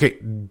 and he goes, okay,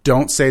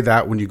 don't say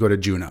that when you go to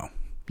Juneau.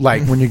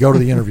 Like, When you go to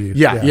the interview.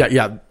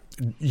 yeah.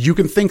 You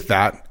can think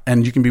that,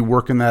 and you can be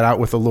working that out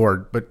with the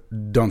Lord, but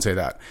don't say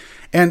that.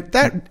 And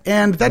that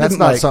That's didn't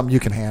not something you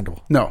can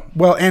handle. No.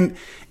 Well, and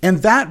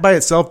that by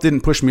itself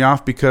didn't push me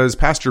off, because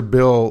Pastor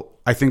Bill,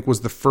 I think,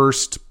 was the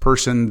first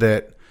person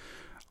that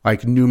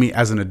knew me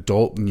as an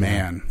adult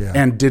man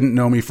and didn't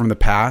know me from the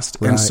past.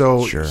 Right, and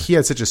so sure. he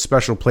had such a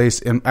special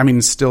place,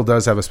 and still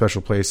does have a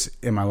special place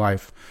in my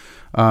life.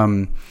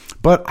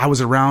 But I was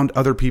around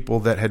other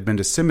people that had been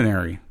to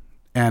seminary.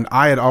 And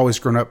I had always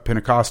grown up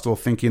Pentecostal,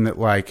 thinking that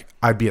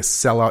I'd be a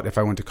sellout if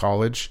I went to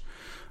college.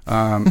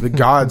 The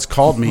God's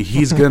called me;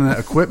 He's going to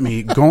equip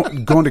me.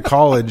 Going to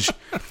college,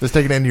 Just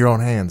take it into your own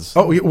hands.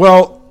 oh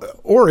well,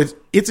 or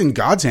it's in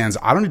God's hands.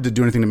 I don't need to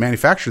do anything to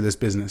manufacture this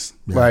business.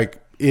 I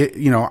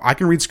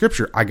can read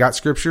Scripture. I got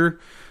Scripture.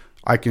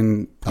 I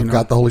can. I've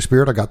got the Holy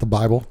Spirit. I got the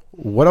Bible.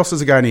 What else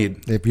does a guy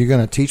need? If you're going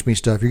to teach me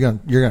stuff, you're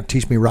going to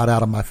teach me right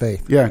out of my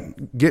faith. Yeah,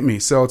 get me.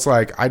 So it's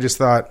I just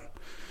thought.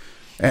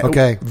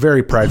 Okay.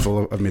 Very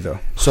prideful of me, though.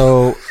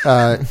 So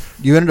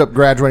you ended up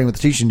graduating with a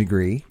teaching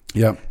degree.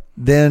 Yep.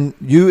 Then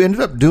you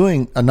ended up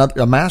doing a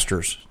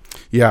master's.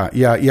 Yeah.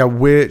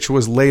 Which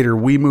was later.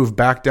 We moved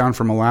back down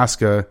from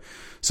Alaska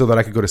so that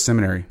I could go to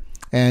seminary.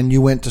 And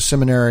you went to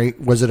seminary.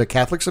 Was it a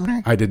Catholic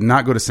seminary? I did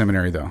not go to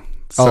seminary, though.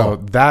 So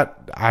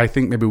that, I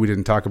think maybe we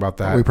didn't talk about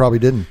that. We probably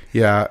didn't.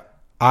 Yeah.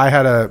 I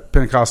had a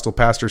Pentecostal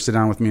pastor sit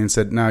down with me and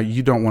said, no,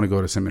 you don't want to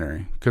go to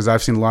seminary, because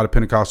I've seen a lot of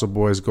Pentecostal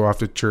boys go off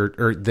to church,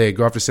 or they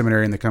go off to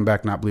seminary and they come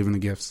back not believing the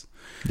gifts.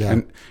 Yeah.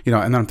 And, and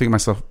then I'm thinking to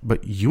myself,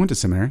 but you went to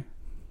seminary?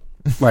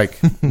 Right.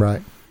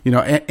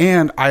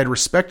 And I had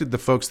respected the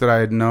folks that I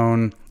had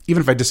known,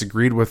 even if I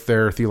disagreed with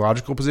their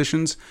theological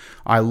positions.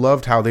 I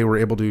loved how they were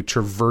able to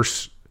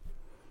traverse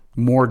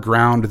more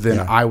ground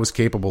than I was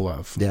capable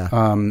of. Yeah.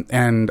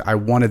 And I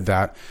wanted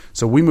that.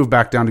 So we moved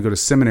back down to go to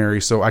seminary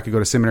so I could go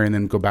to seminary and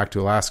then go back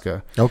to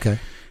Alaska. Okay.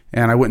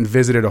 And I went and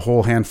visited a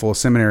whole handful of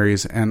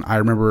seminaries. And I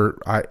remember,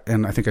 I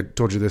think I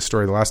told you this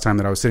story the last time,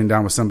 that I was sitting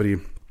down with somebody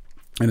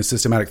in a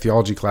systematic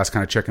theology class,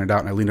 kind of checking it out.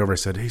 And I leaned over and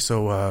I said, hey,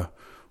 so,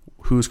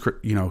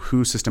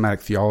 whose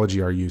systematic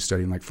theology are you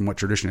studying? From what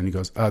tradition? And he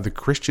goes, the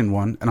Christian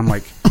one. And I'm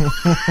like,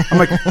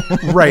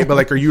 right.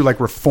 But are you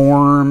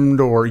Reformed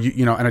or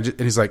and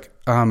he's like,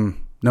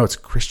 no, it's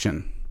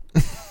Christian.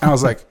 And I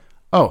was like,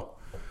 oh,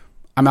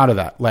 I'm out of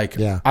that.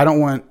 I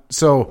don't want,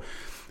 so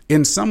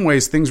in some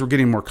ways things were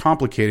getting more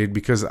complicated,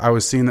 because I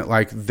was seeing that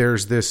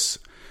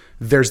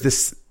there's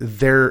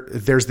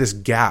this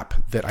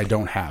gap that I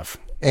don't have.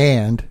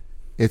 And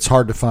it's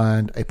hard to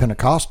find a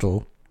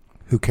Pentecostal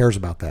who cares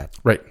about that.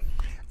 Right.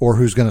 Or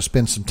who's going to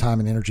spend some time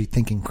and energy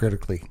thinking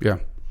critically. Yeah.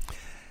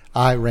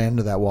 I ran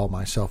into that wall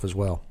myself as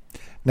well.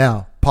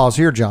 Now, pause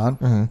here,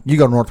 John. You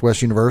go to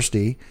Northwest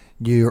University.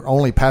 Your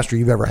only pastor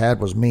you've ever had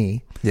was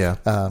me.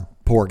 Yeah.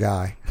 Poor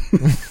guy.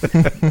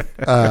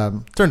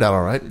 Turned out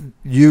all right.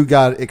 You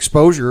got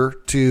exposure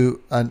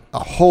to a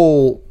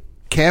whole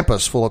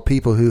campus full of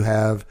people who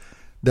have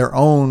their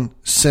own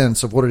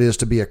sense of what it is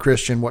to be a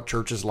Christian, what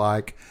church is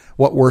like,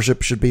 what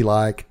worship should be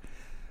like.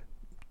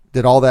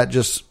 Did all that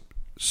just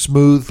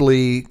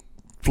smoothly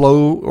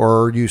flow,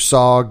 or you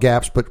saw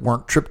gaps but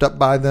weren't tripped up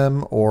by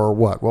them, or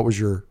what? What was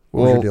your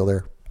deal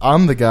there?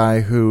 I'm the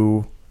guy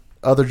who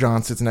other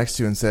John sits next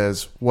to and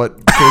says,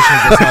 "What Christian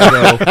does not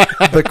go?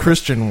 The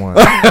Christian one."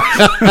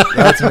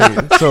 That's me.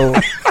 So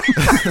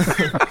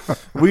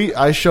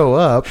I show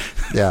up,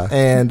 Yeah.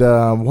 and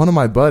one of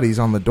my buddies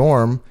on the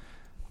dorm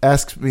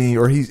asks me,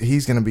 or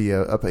he's going to be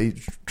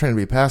he's trying to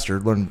be a pastor.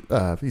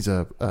 He's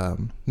a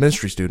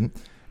ministry student,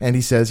 and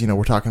he says,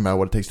 we're talking about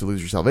what it takes to lose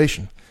your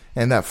salvation,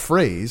 and that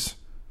phrase,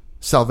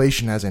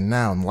 salvation as a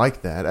noun,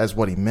 like that, as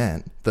what he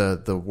meant,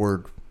 the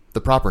word,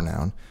 the proper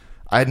noun.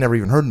 I had never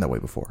even heard him that way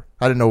before.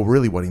 I didn't know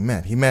really what he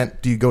meant. He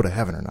meant, do you go to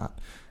heaven or not?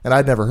 And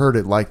I'd never heard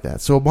it like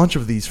that. So a bunch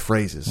of these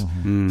phrases,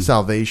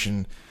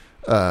 salvation,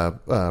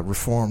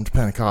 Reformed,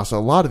 Pentecostal,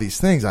 a lot of these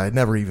things I'd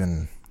never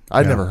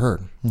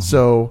heard.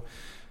 So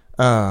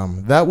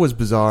that was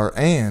bizarre.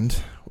 And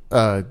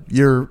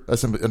you're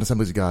an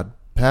Assemblies of God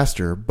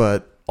pastor,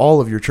 but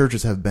all of your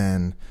churches have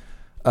been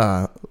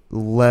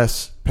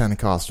less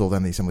Pentecostal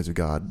than the Assemblies of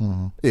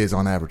God is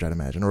on average, I'd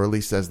imagine, or at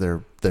least as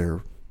their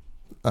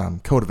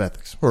code of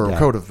ethics or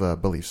code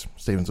of beliefs,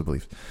 statements of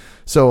beliefs.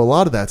 So a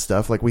lot of that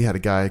stuff, like we had a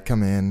guy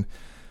come in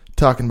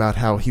talking about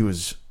how he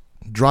was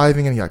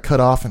driving and he got cut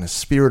off and a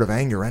spirit of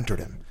anger entered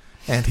him.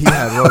 And he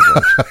had road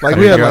rage. Like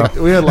we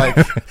had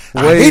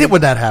I hate it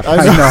when that happens.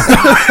 I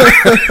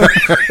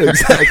know.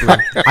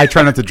 Exactly. I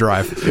try not to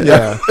drive.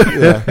 Yeah.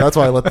 That's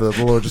why I let the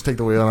Lord just take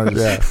the wheel. And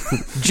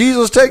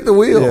Jesus, take the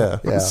wheel.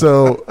 Yeah.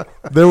 So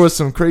there was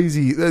some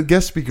crazy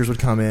guest speakers would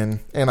come in,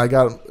 and I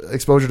got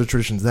exposure to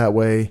traditions that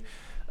way.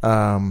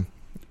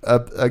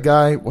 A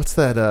guy, what's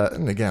that?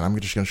 And again, I'm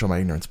just going to show my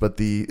ignorance, but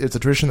it's a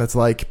tradition that's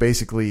like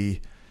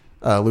basically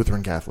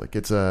Lutheran Catholic.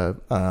 It's a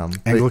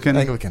Anglican.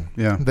 Anglican.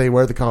 Yeah, they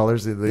wear the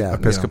collars.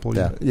 Episcopal.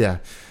 Yeah.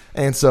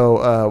 And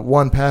so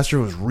one pastor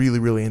was really,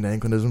 really into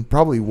Anglicanism.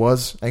 Probably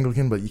was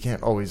Anglican, but you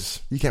can't really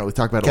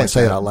talk about it. Can't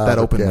say it out loud that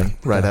openly,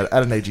 right? Yeah.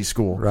 At an AG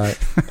school, right?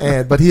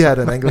 But he had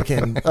an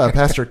Anglican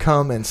pastor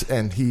come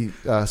and he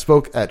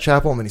spoke at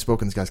chapel, and then he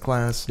spoke in this guy's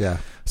class. Yeah.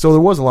 So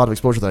there was a lot of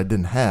exposure that I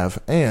didn't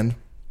have, and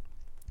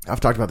I've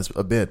talked about this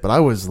a bit, but I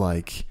was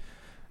like,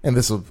 and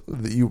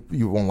you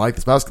won't like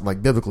this, but I was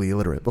like biblically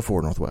illiterate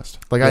before Northwest.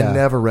 Like I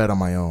never read on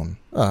my own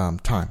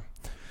time.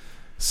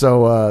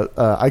 So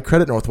I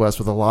credit Northwest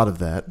with a lot of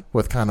that,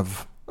 with kind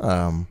of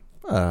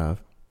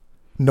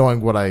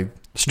knowing what I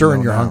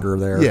stirring your now. hunger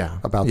there.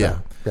 About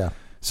that. Yeah.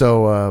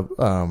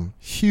 So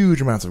huge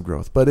amounts of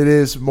growth, but it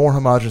is more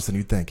homogenous than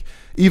you'd think.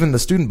 Even the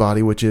student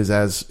body, which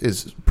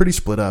is pretty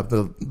split up.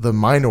 The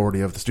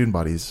minority of the student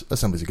body is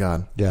Assemblies of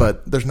God,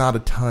 but there's not a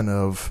ton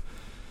of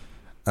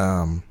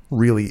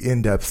really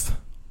in-depth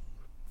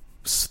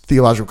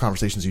theological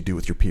conversations you do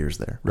with your peers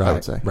there. Right. I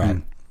would say.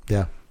 Right.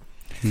 Yeah.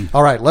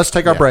 All right. Let's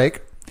take our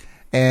break,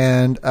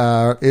 and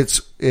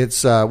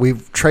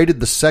we've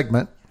traded the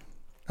segment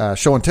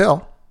show and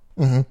tell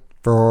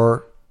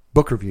for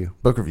book review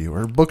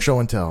or book show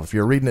and tell. If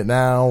you're reading it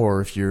now,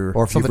 or if you've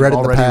read it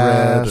in the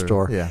past,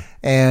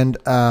 and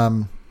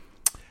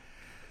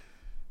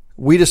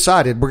we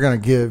decided we're going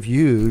to give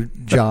you,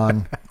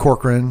 John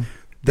Corcoran,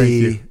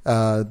 the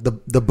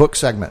book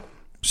segment.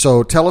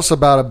 So tell us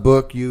about a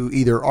book you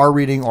either are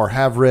reading or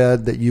have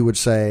read that you would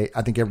say,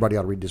 I think everybody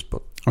ought to read this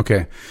book.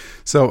 Okay.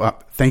 So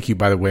thank you,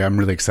 by the way. I'm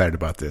really excited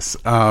about this.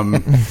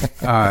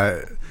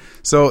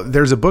 So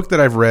there's a book that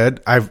I've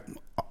read.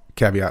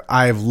 Caveat,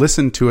 I've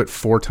listened to it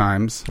 4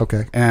 times.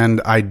 Okay.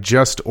 And I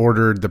just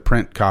ordered the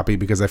print copy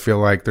because I feel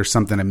like there's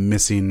something I'm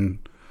missing.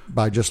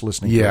 By just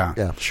listening to it.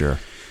 Yeah. Sure.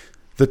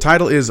 The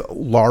title is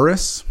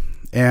Laurus,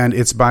 and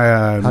it's by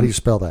How do you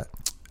spell that?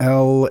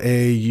 Lauras.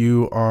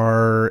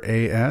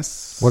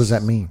 What does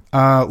that mean?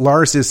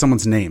 Laurus is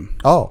someone's name.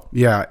 Oh.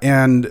 Yeah.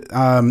 And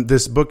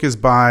this book is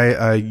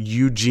by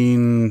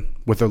Eugene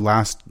with a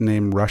last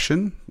name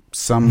Russian.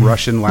 Some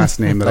Russian last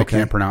name that I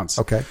can't pronounce.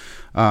 Okay.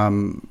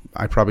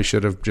 I probably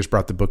should have just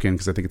brought the book in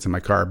because I think it's in my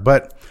car.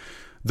 But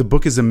the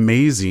book is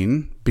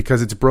amazing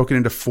because it's broken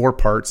into 4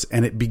 parts,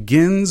 and it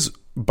begins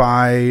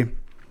by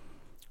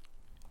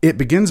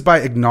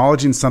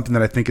acknowledging something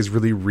that I think is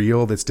really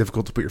real that's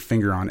difficult to put your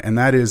finger on. And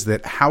that is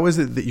that how is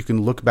it that you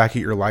can look back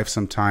at your life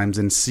sometimes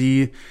and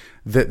see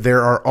that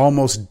there are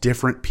almost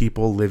different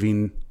people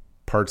living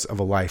parts of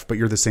a life, but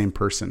you're the same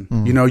person.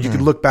 You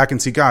could look back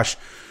and see, gosh,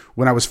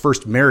 when I was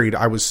first married,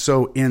 I was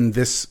so in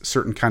this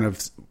certain kind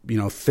of,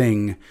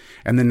 thing.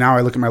 And then now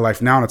I look at my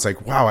life now and it's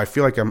like, wow, I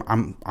feel like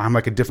I'm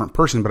like a different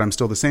person, but I'm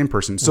still the same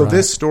person. So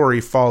This story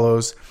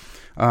follows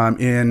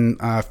in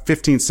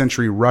 15th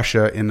century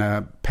Russia in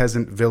a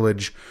peasant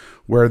village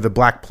where the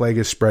Black Plague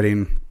is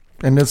spreading.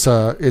 And it's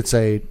not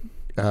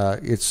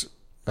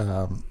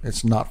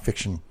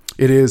fiction.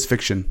 It is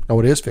fiction. Oh,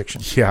 it is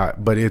fiction. Yeah,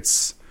 but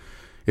it's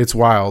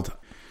wild.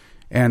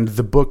 And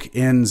the book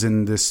ends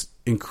in this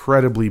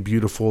incredibly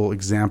beautiful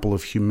example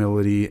of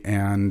humility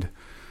and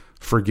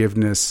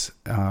forgiveness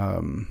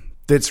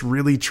that's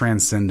really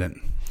transcendent.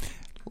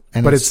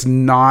 And But it's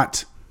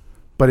not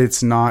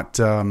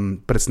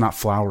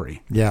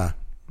flowery. Yeah.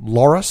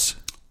 Loris?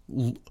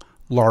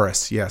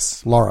 Loris,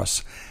 yes.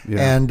 Loris.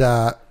 Yeah. And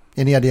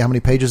any idea how many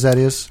pages that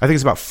is? I think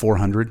it's about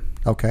 400.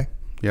 Okay.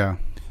 Yeah.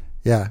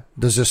 Yeah.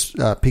 Does this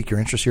pique your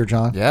interest here,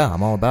 John? Yeah,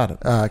 I'm all about it.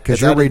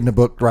 Because you're reading a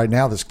book right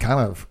now that's kind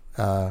of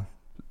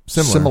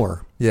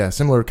similar. Yeah,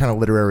 similar kind of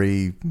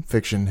literary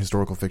fiction,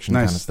 historical fiction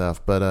Nice. kind of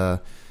stuff.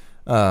 But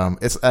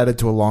it's added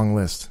to a long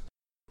list.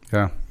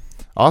 Yeah.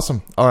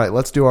 Awesome. All right,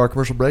 let's do our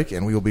commercial break,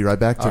 and we will be right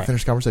back to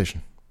finish the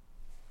conversation.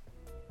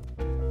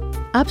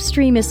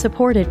 Upstream is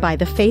supported by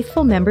the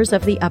faithful members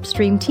of the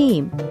Upstream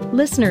team,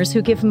 listeners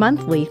who give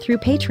monthly through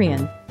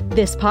Patreon.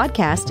 This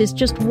podcast is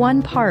just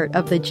one part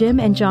of the Jim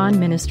and John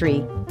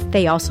ministry.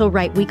 They also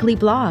write weekly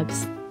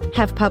blogs,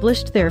 have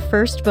published their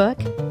first book,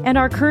 and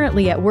are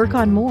currently at work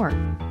on more.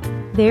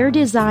 Their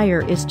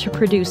desire is to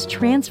produce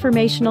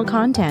transformational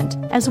content,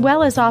 as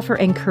well as offer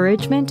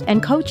encouragement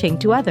and coaching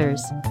to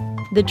others.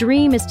 The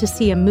dream is to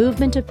see a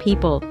movement of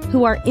people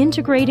who are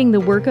integrating the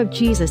work of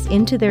Jesus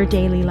into their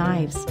daily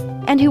lives,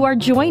 and who are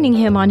joining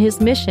him on his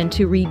mission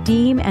to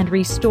redeem and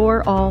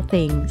restore all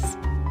things.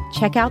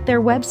 Check out their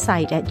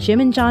website at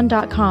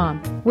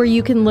jimandjohn.com, where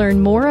you can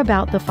learn more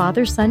about the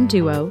father-son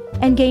duo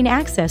and gain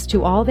access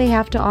to all they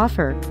have to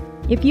offer.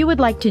 If you would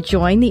like to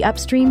join the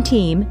Upstream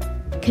team,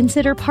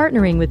 consider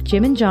partnering with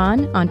Jim and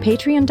John on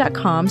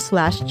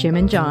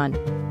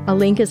patreon.com/jimandjohn. A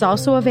link is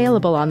also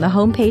available on the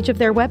homepage of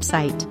their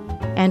website.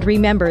 And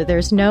remember,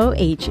 there's no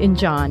H in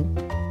John.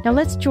 Now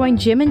let's join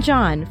Jim and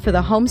John for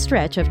the home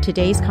stretch of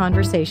today's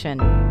conversation.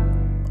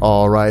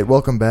 All right,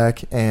 welcome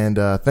back, and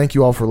thank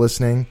you all for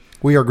listening.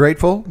 We are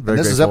grateful. Very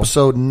this is grateful.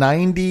 episode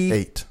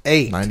 98.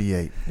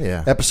 98,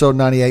 yeah. Episode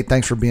 98.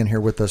 Thanks for being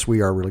here with us.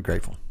 We are really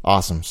grateful.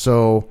 Awesome.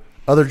 So,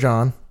 other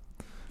John,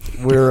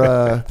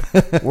 we're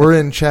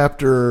in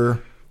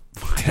chapter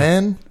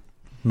 10,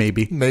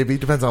 Maybe.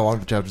 depends how long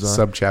the chapters are.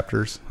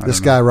 Sub-chapters. I This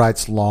don't know. guy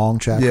writes long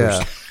chapters.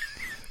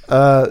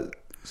 Yeah.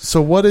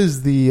 So what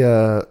is the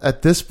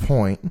at this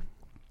point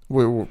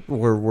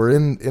we're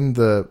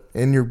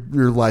in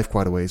your life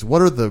quite a ways.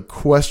 What are the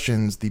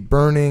questions, the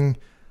burning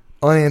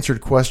unanswered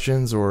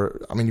questions,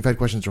 or I mean you've had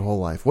questions your whole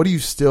life. What are you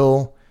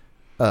still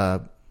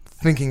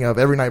thinking of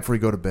every night before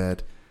you go to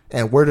bed,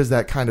 and where does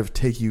that kind of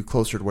take you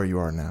closer to where you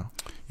are now?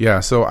 Yeah,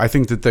 so I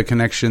think that the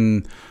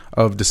connection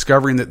of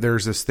discovering that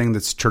there's this thing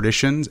that's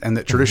traditions, and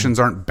that traditions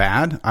aren't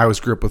bad. I always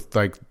grew up with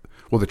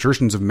the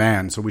traditions of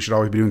man, so we should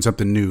always be doing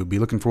something new, be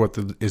looking for what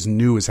is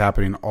new is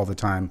happening all the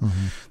time.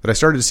 That I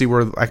started to see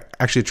where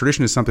actually a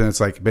tradition is something that's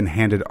like been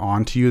handed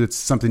on to you, that's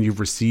something you've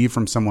received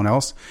from someone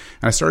else.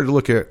 And I started to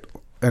look at,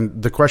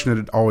 and the question that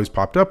had always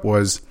popped up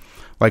was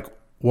like,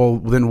 well,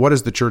 then what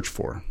is the church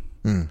for?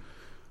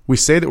 We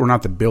say that we're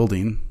not the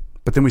building,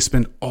 but then we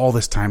spend all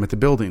this time at the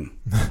building.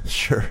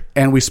 Sure.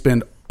 And we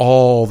spend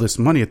all this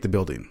money at the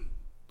building.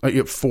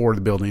 For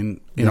the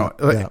building, you know.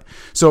 yeah.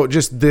 So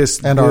just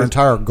this, And our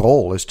entire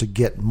goal is to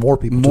get more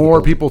people to the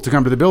building. people to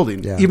come to the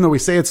building, Yeah. even though we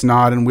say it's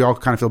not, and we all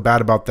kind of feel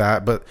bad about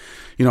that. But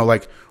you know,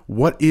 like,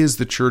 what is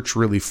the church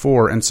really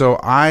for? And so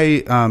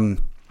I'm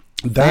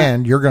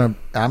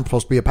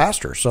supposed to be a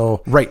pastor,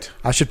 so right.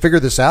 I should figure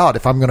this out.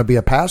 If I'm going to be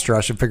a pastor,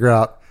 I should figure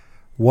out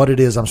what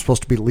it is I'm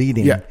supposed to be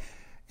leading, Yeah.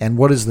 and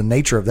what is the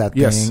nature of that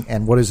Yes. thing,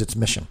 and what is its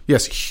mission.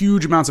 Yes,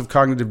 huge amounts of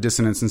cognitive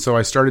dissonance, and so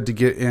I started to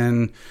get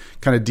in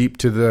kind of deep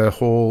to the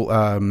whole.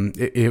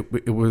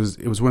 It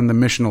was when the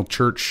missional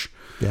church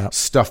Yeah.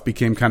 stuff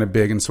became kind of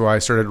big, and so I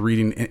started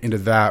reading into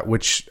that,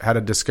 which had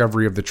a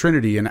discovery of the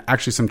Trinity and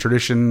actually some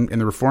tradition in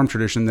the Reformed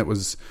tradition that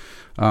was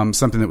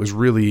something that was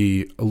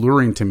really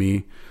alluring to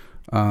me.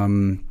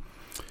 And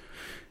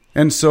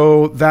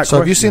so that. So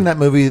have you seen that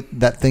movie,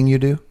 That Thing You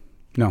Do?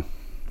 No.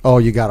 Oh,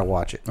 you got to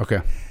watch it.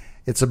 Okay.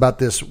 It's about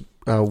this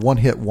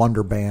one-hit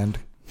wonder band,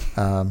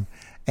 and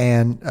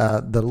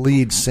the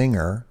lead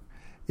singer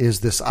is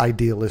this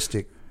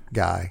idealistic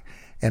guy.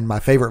 And my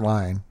favorite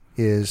line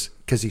is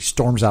because he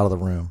storms out of the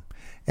room,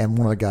 and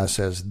one of the guys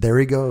says, "There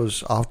he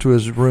goes off to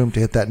his room to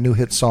hit that new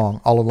hit song,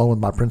 All Alone with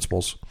My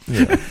Principles."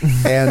 Yeah.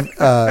 And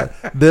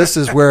this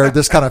is where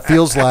this kind of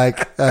feels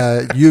like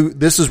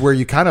This is where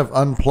you kind of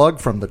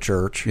unplug from the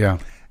church, Yeah.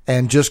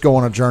 and just go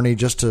on a journey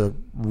just to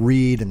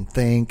read and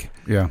think.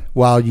 Yeah.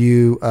 While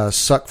you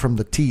suck from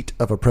the teat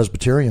of a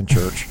Presbyterian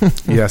church.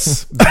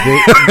 Yes.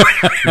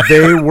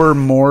 They were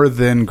more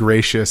than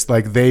gracious.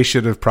 Like, they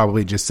should have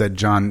probably just said,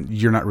 "John,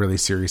 you're not really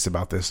serious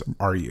about this,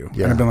 are you?"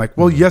 Yeah. And I've been like,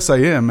 "Well, yes, I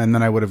am." And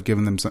then I would have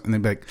given them something.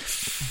 They'd be like,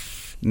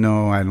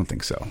 "No, I don't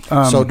think so."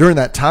 So during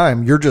that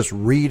time, you're just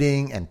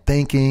reading and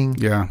thinking,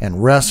 Yeah.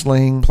 and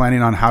wrestling.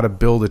 Planning on how to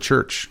build a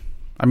church.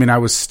 I mean, I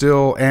was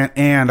still,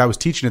 and I was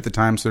teaching at the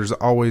time. So there's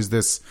always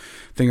this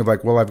thing of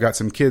like, well, I've got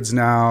some kids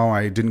now.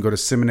 I didn't go to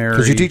seminary.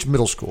 Because you teach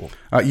middle school.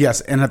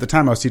 Yes. And at the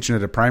time I was teaching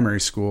at a primary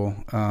school,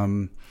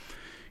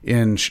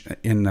 in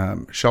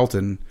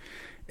Shelton.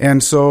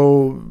 And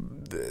so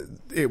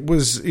it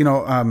was,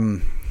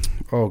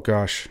 oh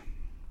gosh,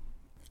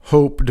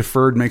 hope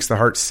deferred makes the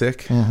heart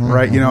sick,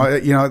 right?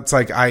 Mm-hmm. It's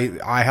like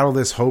I had all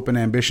this hope and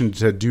ambition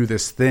to do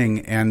this thing,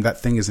 and that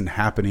thing isn't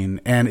happening,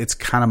 and it's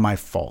kind of my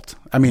fault.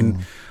 I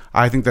mean,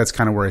 I think that's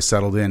kind of where I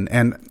settled in,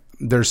 and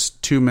there's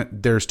too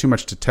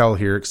much to tell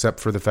here, except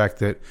for the fact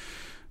that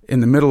in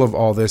the middle of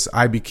all this,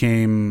 I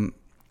became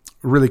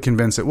really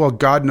convinced that, well,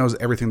 God knows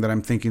everything that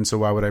I'm thinking, so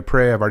why would I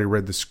pray? I've already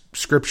read the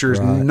scriptures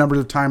numbers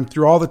of time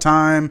through all the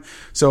time,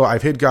 so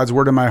I've hid God's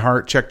word in my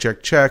heart.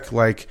 Check.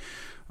 Like,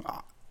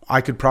 I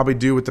could probably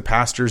do what the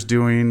pastor's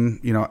doing.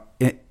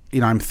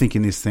 I'm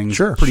thinking these things,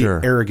 pretty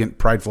arrogant,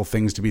 prideful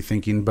things to be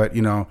thinking, but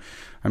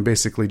I'm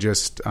basically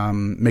just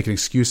making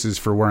excuses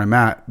for where I'm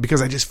at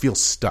because I just feel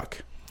stuck,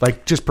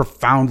 like just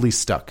profoundly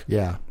stuck.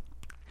 Yeah.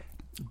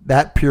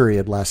 That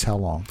period lasts how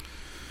long?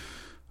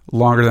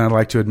 Longer than I'd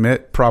like to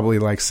admit, probably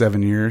like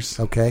 7 years.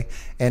 Okay.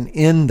 And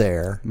in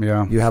there,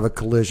 you have a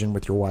collision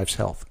with your wife's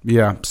health.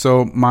 Yeah.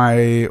 So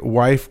my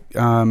wife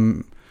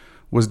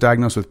was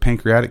diagnosed with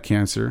pancreatic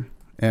cancer.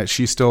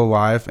 She's still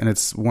alive, and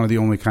it's one of the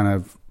only kind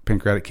of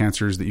pancreatic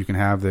cancers that you can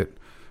have that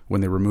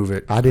when they remove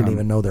it. I didn't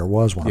even know there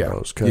was one of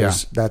those,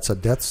 because that's a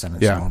death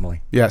sentence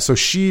normally. Yeah. So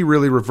she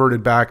really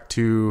reverted back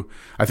to,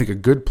 I think, a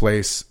good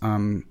place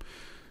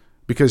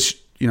because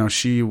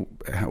she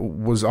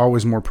was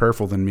always more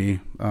prayerful than me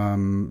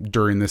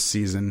during this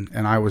season.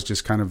 And I was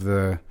just kind of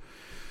the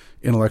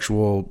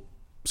intellectual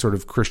sort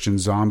of Christian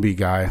zombie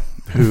guy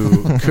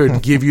who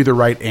could give you the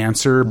right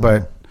answer,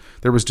 but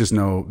there was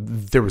no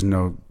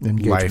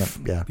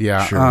engagement. Life.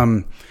 Yeah.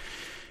 Sure.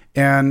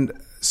 And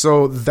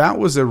so that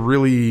was a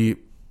really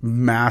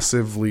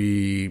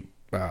massively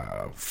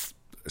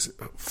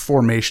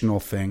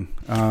formational thing.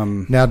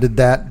 Now, did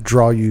that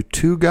draw you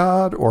to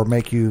God, or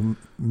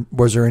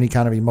was there any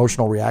kind of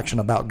emotional reaction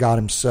about God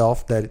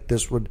himself that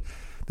this would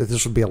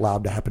be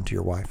allowed to happen to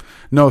your wife?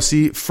 No,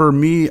 see, for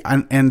me,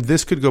 and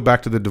this could go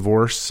back to the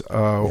divorce,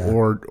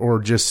 or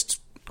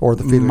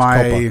the Felix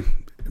culpa.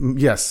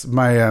 Yes,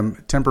 my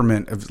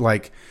temperament of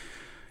like,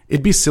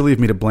 it'd be silly of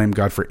me to blame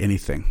God for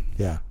anything.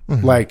 Yeah.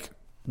 Mm-hmm. Like,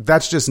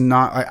 that's just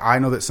not, I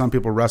know that some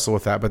people wrestle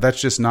with that, but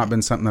that's just not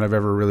been something that I've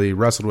ever really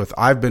wrestled with.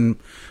 I've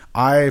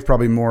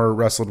probably more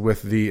wrestled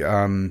with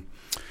the,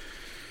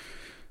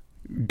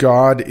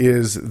 God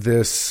is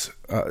this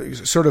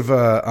sort of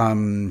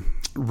a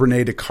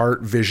Rene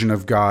Descartes vision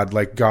of God.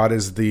 Like, God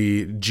is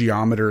the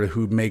geometer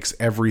who makes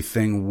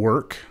everything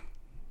work,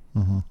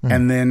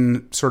 and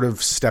then sort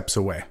of steps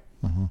away,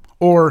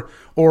 or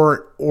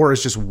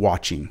is just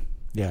watching.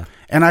 Yeah.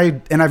 And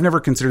I've never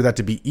considered that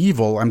to be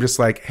evil. I'm just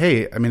like,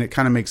 hey, I mean, it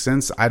kind of makes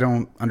sense. I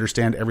don't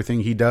understand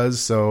everything he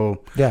does.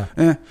 So yeah.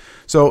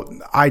 So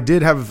I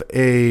did have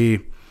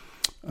a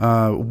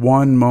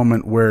one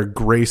moment where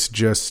grace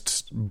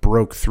just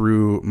broke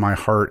through my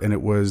heart, and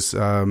it was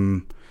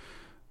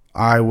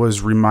I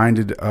was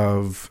reminded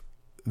of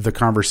the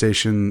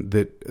conversation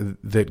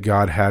that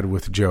God had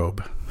with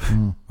Job.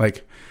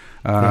 Like,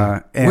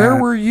 and where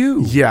were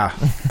you? Yeah.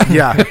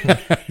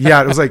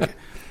 It was like,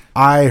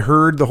 I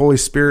heard the Holy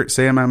Spirit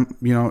say in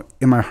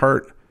my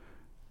heart,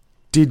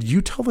 did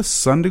you tell the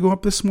sun to go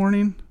up this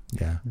morning?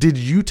 Yeah. Did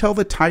you tell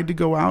the tide to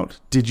go out?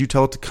 Did you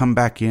tell it to come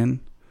back in?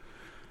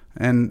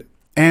 And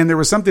there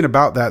was something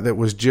about that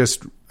was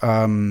just,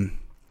 at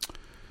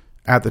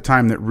the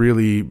time, that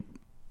really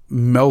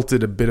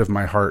melted a bit of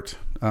my heart.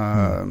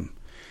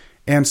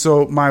 And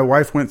so my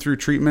wife went through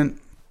treatment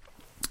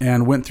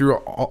and went through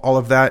all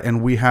of that,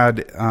 and we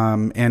had,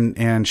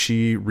 and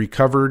she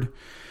recovered.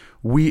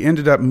 We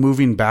ended up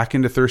moving back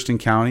into Thurston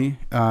County,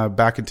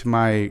 back into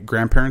my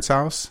grandparents'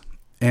 house.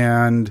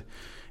 And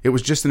it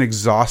was just an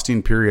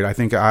exhausting period. I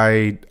think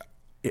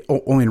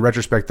only in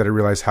retrospect that I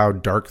realized how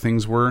dark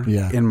things were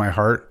in my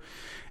heart.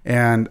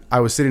 And I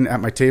was sitting at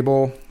my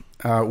table,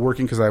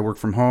 working, because I work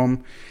from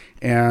home.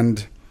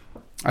 And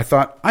I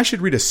thought I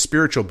should read a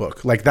spiritual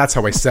book. Like, that's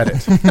how I said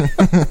it.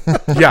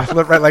 Yeah.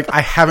 Right. Like,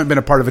 I haven't been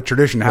a part of a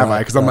tradition, have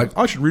I? Cause I'm like,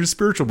 I should read a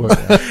spiritual book.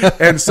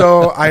 And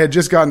so I had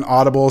just gotten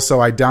Audible.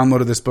 So I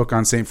downloaded this book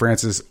on St.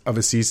 Francis of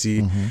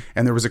Assisi.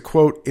 And there was a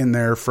quote in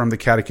there from the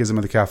Catechism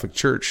of the Catholic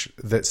Church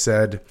that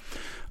said,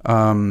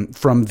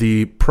 from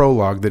the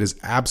prologue, that is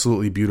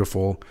absolutely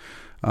beautiful.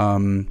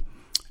 And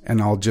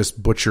I'll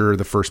just butcher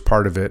the first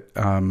part of it.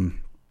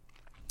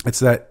 It's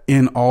that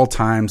in all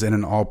times and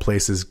in all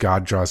places,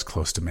 God draws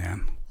close to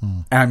man.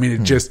 And I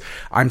mean,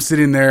 I'm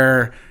sitting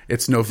there,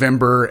 it's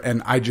November,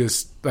 and I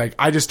just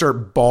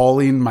start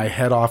bawling my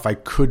head off. I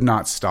could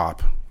not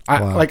stop.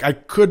 I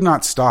could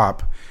not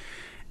stop.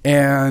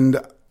 And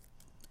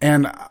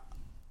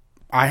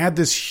I had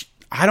this,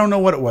 I don't know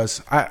what it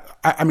was.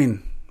 I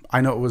mean,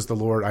 I know it was the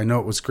Lord. I know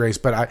it was grace,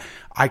 but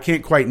I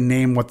can't quite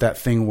name what that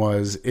thing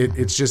was.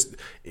 It's just,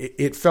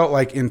 it felt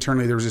like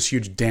internally there was this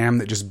huge dam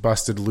that just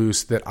busted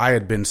loose that I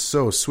had been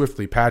so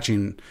swiftly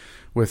patching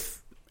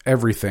with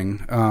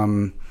everything.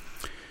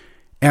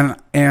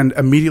 And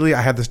immediately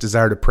I had this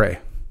desire to pray.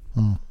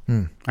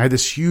 I had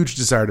this huge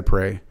desire to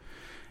pray.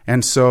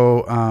 And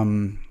so,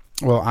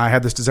 I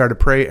had this desire to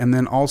pray. And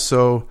then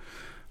also,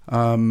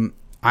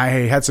 I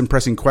had some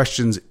pressing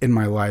questions in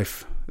my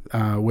life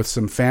with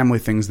some family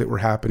things that were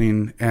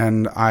happening,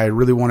 and I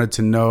really wanted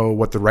to know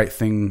what the right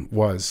thing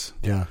was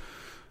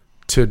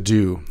to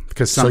do.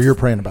 Because so you're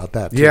praying about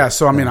that too. Yeah,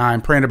 so I mean,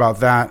 I'm praying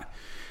about that.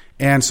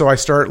 And so I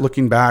start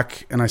looking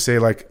back and I say,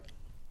 like,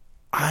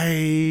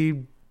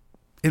 in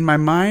my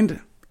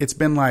mind, it's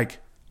been like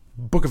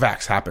Book of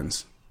Acts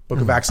happens. Book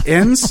of Acts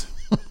ends.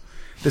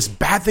 This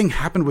bad thing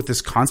happened with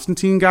this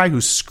Constantine guy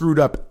who screwed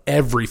up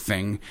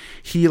everything.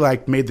 He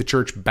like made the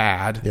church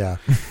bad. Yeah.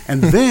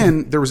 And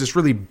then there was this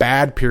really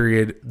bad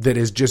period that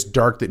is just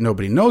dark that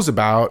nobody knows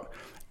about.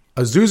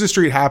 Azusa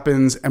Street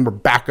happens, and we're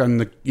back on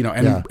the,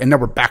 and now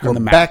we're back on the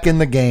map. Back in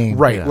the game.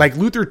 Right. Yeah. Like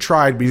Luther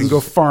tried, but he didn't go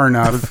far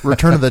enough.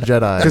 Return of the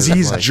Jedi. Because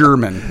he's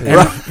German.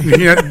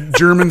 And,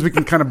 Germans, we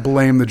can kind of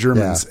blame the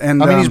Germans. Yeah.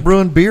 And I mean, he's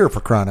brewing beer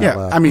for crying out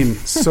loud. I mean,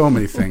 so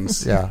many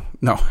things. Yeah.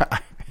 No,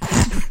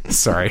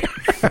 sorry.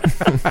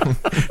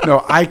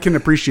 No, I can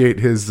appreciate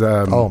his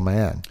oh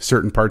man,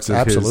 certain parts of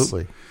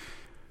absolutely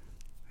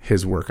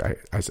his work,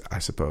 I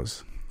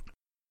suppose.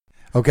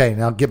 Okay,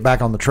 now get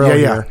back on the trail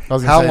here. I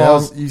was How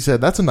gonna say, long? You said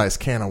that's a nice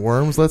can of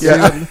worms. Let's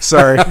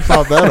Sorry.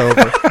 pop that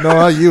over. No,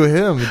 not you,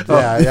 him.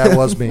 Yeah, it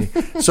was me.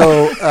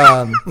 So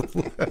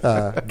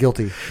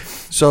guilty.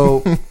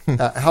 So,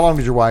 how long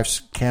did your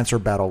wife's cancer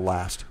battle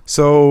last?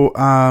 So,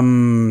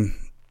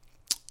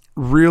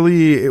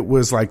 really, it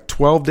was like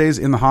 12 days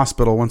in the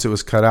hospital once it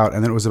was cut out,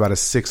 and then it was about a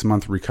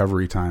 6-month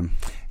recovery time.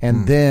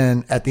 And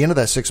then at the end of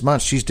that 6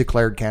 months, she's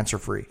declared cancer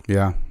free.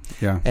 Yeah,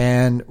 yeah.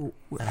 And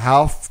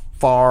how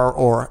far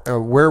or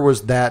where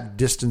was that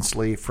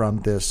distantly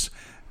from this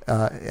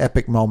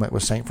epic moment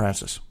with St.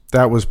 Francis?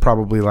 That was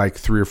probably like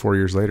 3 or 4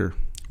 years later.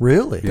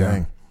 Really? Yeah.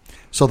 Dang.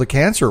 So the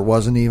cancer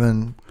wasn't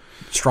even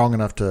strong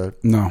enough to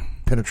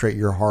penetrate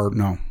your hard,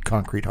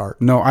 concrete heart.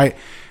 No,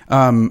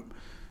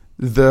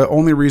 the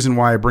only reason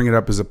why I bring it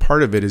up as a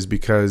part of it is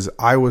because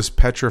I was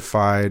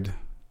petrified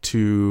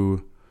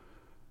to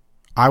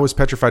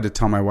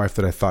tell my wife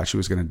that I thought she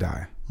was going to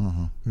die.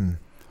 Mm-hmm.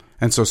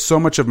 And so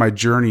much of my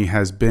journey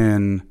has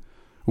been,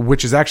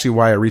 which is actually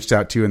why I reached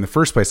out to you in the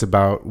first place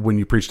about when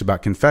you preached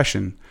about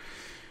confession,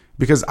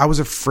 because I was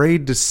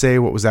afraid to say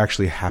what was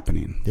actually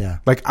happening. Yeah.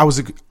 Like I was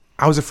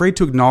afraid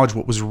to acknowledge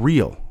what was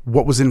real,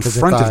 what was in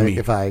front of me.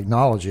 If I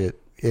acknowledge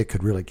it, it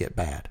could really get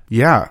bad.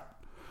 Yeah.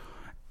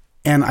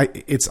 And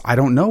I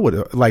don't know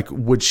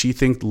would she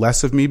think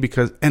less of me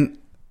because I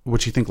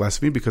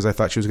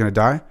thought she was going to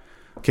die?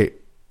 Okay.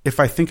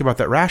 If I think about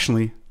that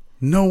rationally,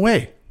 no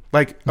way.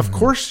 Like, of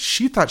course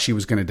she thought she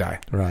was going to die.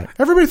 Right.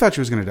 Everybody thought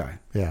she was going to die.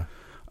 Yeah.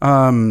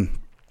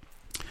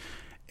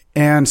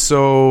 And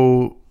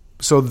so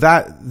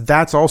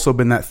that's also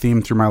been that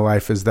theme through my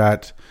life, is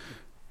that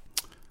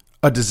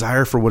a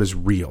desire for what is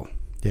real.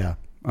 Yeah.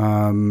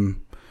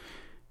 And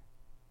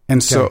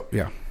so,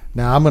 yeah.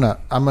 Now I'm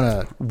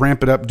gonna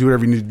ramp it up. Do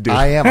whatever you need to do.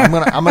 I am. I'm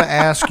gonna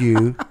ask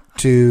you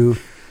to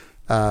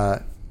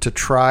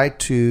try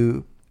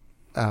to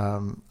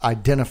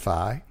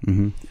identify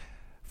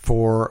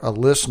for a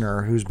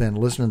listener who's been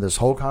listening to this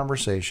whole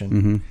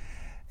conversation,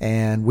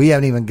 and we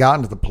haven't even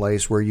gotten to the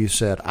place where you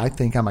said, "I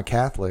think I'm a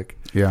Catholic."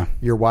 Yeah.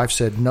 Your wife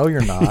said, "No,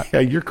 you're not."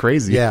 Yeah, you're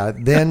crazy. Yeah.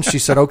 Then she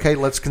said, "Okay,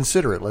 let's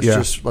consider it.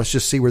 Let's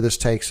just see where this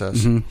takes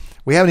us."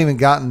 We haven't even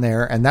gotten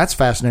there, and that's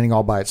fascinating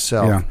all by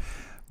itself. Yeah.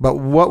 But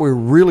what we're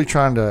really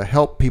trying to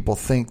help people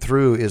think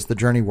through is the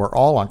journey we're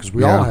all on, because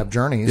we all have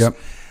journeys. Yep.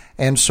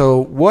 And so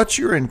what's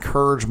your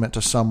encouragement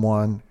to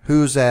someone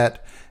who's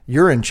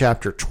you're in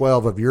chapter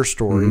 12 of your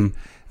story,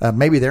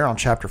 maybe they're on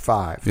chapter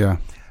 5. Yeah.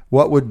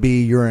 What would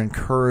be your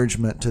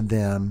encouragement to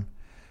them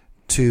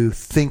to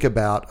think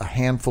about a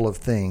handful of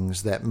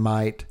things that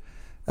might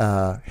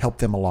help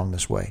them along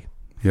this way?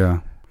 Yeah.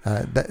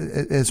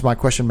 Does my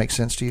question make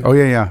sense to you? Oh,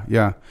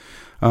 yeah.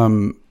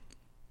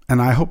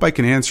 And I hope I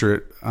can answer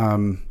it.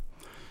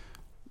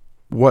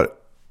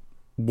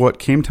 What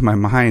came to my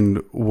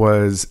mind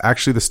was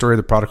actually the story of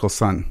the prodigal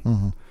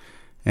son.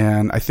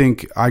 And I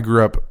think I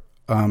grew up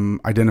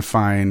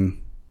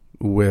identifying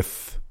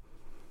with,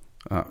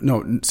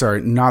 not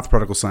the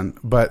prodigal son,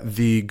 but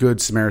the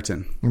Good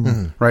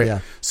Samaritan, right?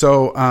 Yeah.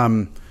 So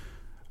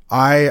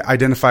I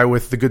identify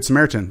with the Good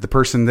Samaritan, the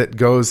person that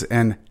goes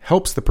and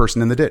helps the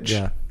person in the ditch.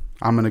 Yeah.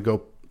 I'm going to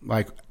go,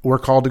 we're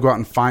called to go out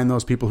and find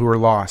those people who are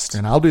lost.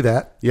 And I'll do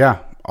that. Yeah.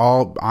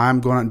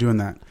 I'm going out and doing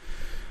that.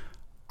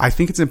 I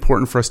think it's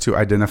important for us to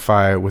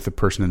identify with the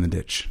person in the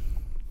ditch.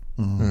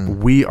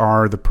 We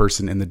are the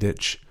person in the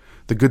ditch.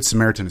 The Good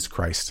Samaritan is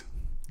Christ.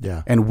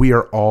 Yeah. And we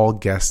are all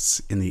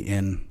guests in the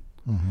inn.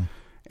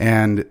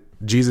 And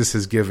Jesus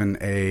has given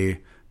a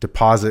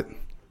deposit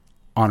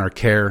on our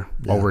care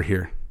while we're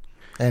here.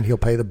 And he'll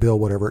pay the bill,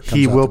 whatever it comes out.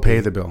 He will pay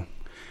the bill.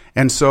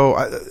 And so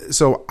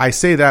I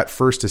say that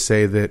first to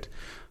say that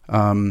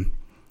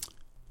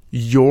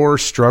your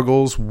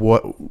struggles,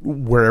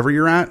 wherever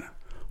you're at,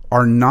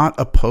 are not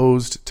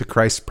opposed to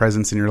Christ's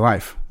presence in your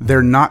life.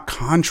 They're not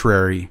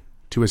contrary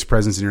to his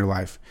presence in your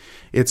life.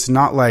 It's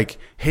not like,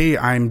 hey,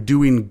 I'm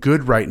doing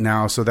good right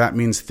now, so that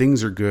means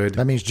things are good.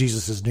 That means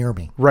Jesus is near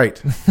me.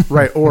 Right.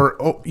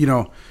 Or,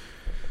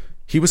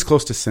 he was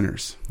close to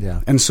sinners.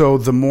 Yeah. And so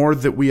the more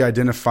that we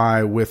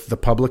identify with the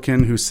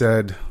publican who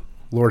said,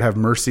 Lord, have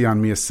mercy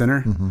on me, a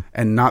sinner,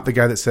 and not the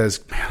guy that says,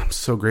 man, I'm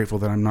so grateful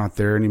that I'm not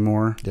there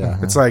anymore. Yeah.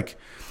 It's like,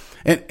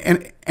 and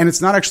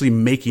it's not actually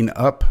making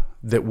up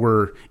that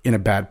we're in a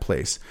bad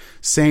place.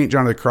 Saint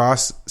John of the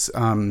Cross,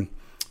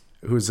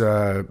 who's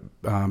a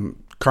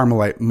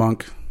Carmelite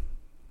monk,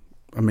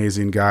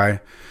 amazing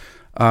guy,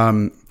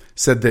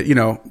 said that,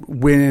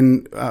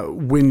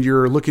 when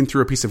you're looking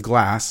through a piece of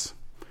glass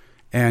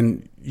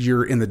and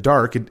you're in the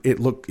dark, it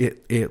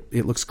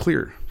looks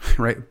clear,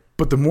 right?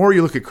 But the more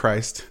you look at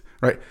Christ,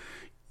 right,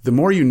 the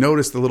more you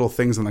notice the little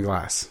things on the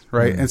glass,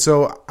 right? And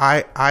so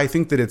I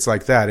think that it's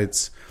like that.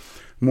 It's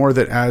more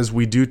that as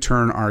we do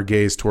turn our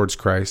gaze towards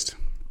Christ,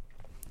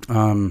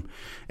 and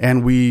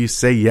we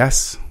say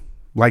yes,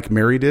 like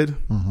Mary did,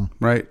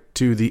 right,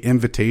 to the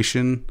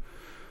invitation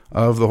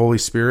of the Holy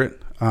Spirit,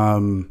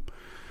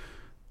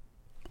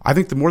 I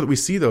think the more that we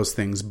see those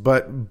things,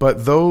 but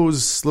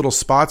those little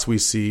spots we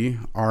see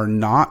are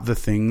not the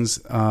things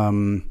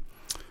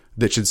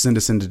that should send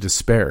us into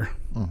despair.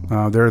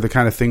 They're the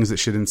kind of things that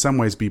should in some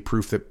ways be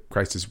proof that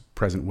Christ is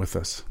present with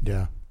us.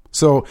 Yeah.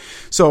 So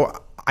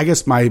I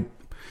guess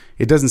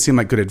it doesn't seem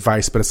like good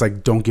advice, but it's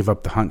like, don't give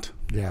up the hunt.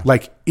 Yeah.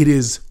 Like, it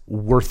is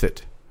worth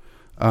it.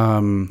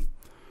 The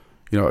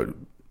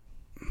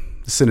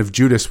sin of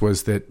Judas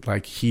was that,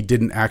 like, he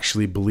didn't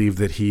actually believe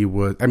that he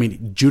would. I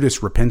mean,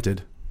 Judas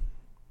repented.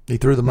 He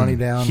threw the money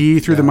down. He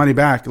threw the money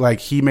back. Like,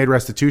 he made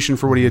restitution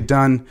for what he had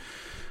done.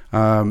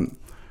 Well,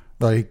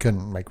 he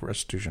couldn't make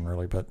restitution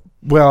really, but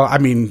Well, I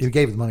mean, he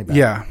gave the money back.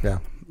 yeah. Yeah.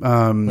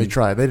 They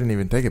tried. They didn't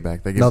even take it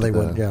back. They gave No, it they to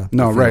wouldn't. Yeah.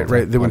 No, right.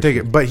 They wouldn't take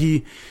it. But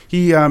he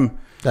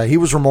Yeah, he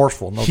was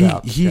remorseful, no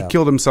doubt. he Yeah.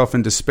 killed himself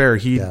in despair.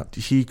 Yeah.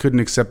 He couldn't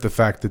accept the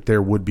fact that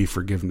there would be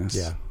forgiveness.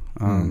 Yeah.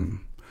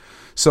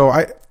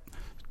 So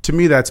to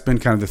me, that's been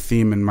kind of the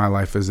theme in my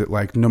life, is that,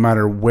 like, no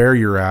matter where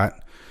you're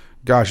at,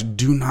 gosh,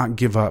 do not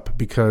give up,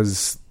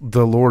 because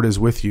the Lord is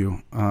with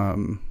you.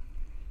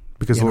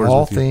 Because the In Lord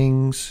all is with you.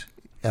 things,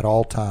 at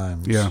all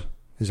times. Yeah.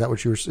 Is that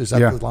what you were? Is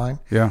that Yeah. the line?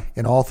 Yeah.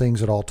 In all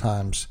things, at all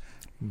times,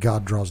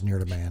 God draws near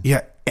to man.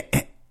 Yeah.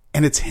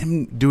 And it's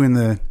him doing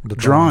the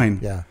drawing.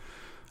 Yeah.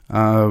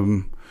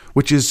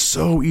 Which is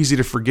so easy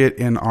to forget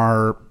in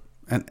our,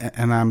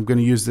 and I'm going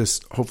to use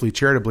this hopefully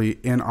charitably,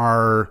 in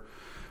our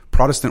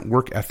Protestant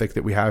work ethic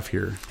that we have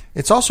here.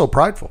 It's also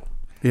prideful.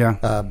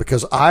 Yeah.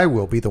 Because I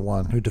will be the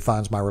one who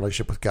defines my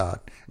relationship with God,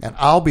 and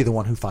I'll be the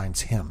one who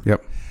finds Him.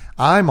 Yep.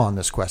 I'm on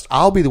this quest.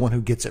 I'll be the one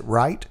who gets it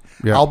right.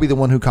 Yeah. I'll be the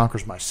one who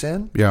conquers my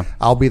sin. Yeah.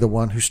 I'll be the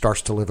one who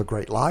starts to live a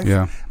great life.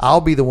 Yeah.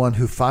 I'll be the one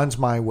who finds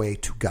my way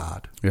to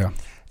God. Yeah.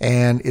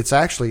 And it's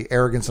actually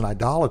arrogance and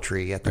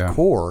idolatry at the Yeah.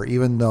 core,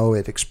 even though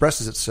it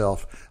expresses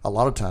itself a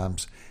lot of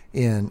times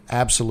in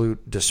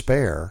absolute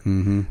despair.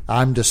 Mm-hmm.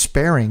 I'm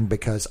despairing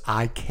because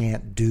I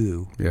can't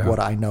do Yeah. what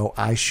I know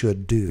I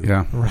should do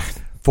Yeah.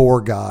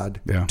 for God,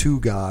 Yeah. to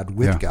God,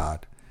 with Yeah.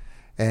 God.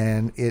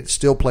 And it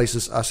still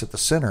places us at the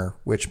center,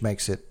 which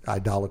makes it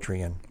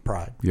idolatry and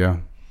pride. Yeah.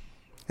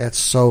 That's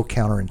so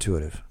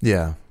counterintuitive.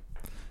 Yeah.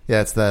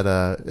 Yeah, it's that,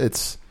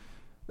 it's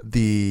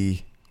the,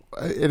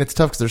 and it's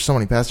tough because there's so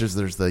many passages.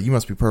 There's the, you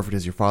must be perfect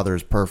as your Father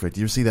is perfect.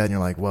 You see that and you're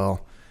like,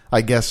 well,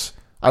 I guess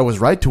I was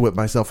right to whip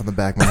myself in the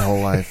back my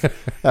whole life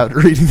after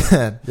reading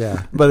that.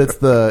 Yeah. But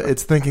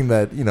it's thinking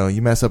that,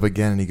 you mess up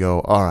again and you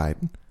go, all right,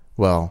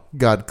 well,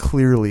 God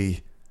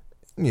clearly,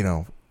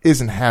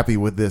 isn't happy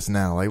with this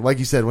now. Like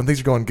you said, when things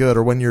are going good,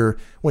 or when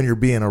you're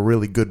being a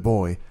really good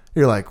boy,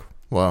 you're like,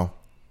 well,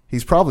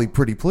 He's probably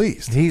pretty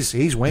pleased.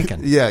 He's winking.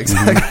 Yeah,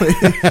 exactly.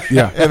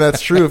 Yeah. And that's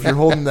true if you're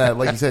holding that,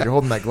 like you said, you're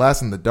holding that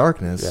glass in the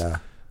darkness. Yeah.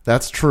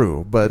 That's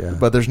true. But Yeah.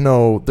 but there's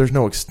no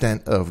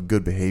extent of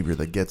good behavior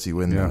that gets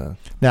you in the.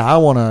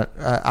 Now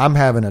I'm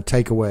having a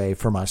takeaway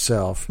for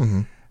myself.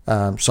 So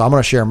I'm going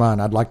to share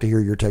mine. I'd like to hear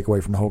your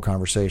takeaway from the whole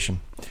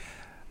conversation.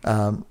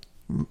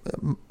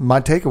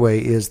 My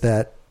takeaway is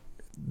that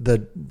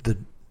the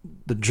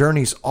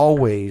journey's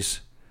always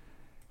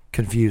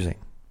confusing.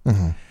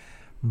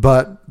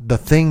 But the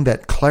thing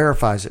that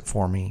clarifies it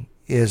for me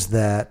is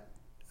that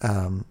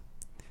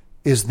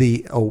is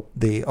the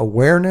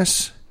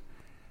awareness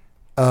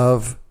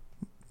of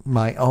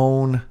my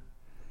own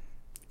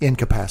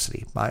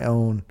incapacity, my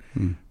own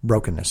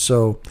brokenness.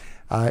 So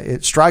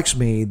it strikes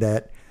me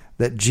that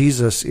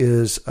Jesus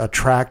is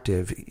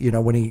attractive.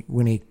 When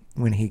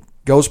he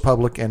goes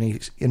public and he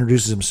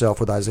introduces himself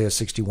with Isaiah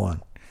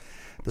 61,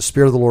 the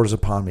Spirit of the Lord is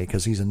upon me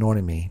because He's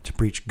anointed me to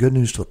preach good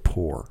news to the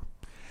poor,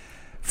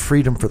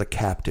 freedom for the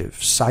captive,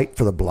 sight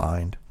for the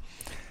blind.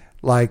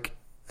 Like,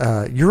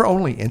 you're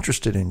only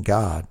interested in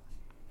God.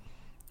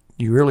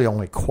 You really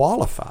only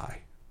qualify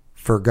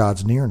for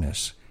God's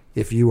nearness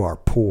if you are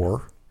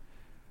poor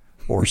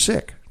or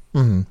sick,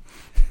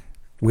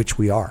 which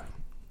we are.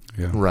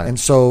 Yeah. Right. And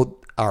so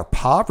our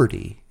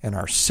poverty and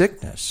our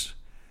sickness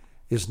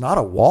is not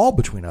a wall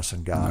between us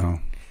and God. No.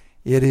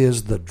 It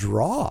is the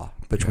draw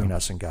between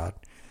us and God.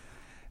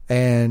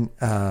 And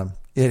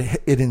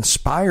it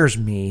inspires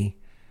me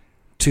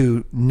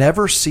to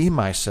never see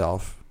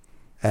myself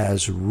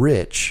as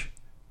rich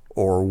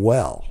or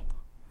well.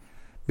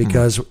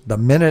 Because the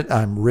minute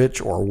I'm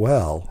rich or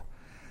well,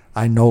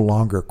 I no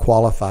longer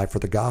qualify for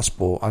the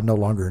gospel. I no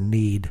longer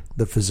need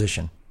the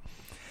physician.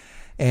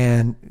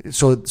 And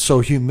so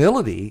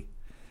humility,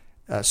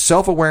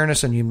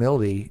 self-awareness and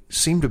humility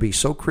seem to be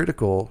so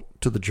critical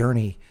to the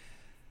journey.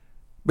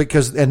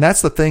 And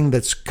that's the thing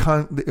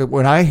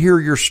when I hear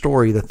your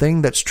story, the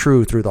thing that's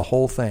true through the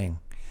whole thing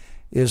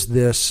is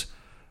this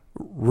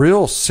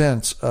real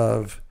sense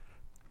of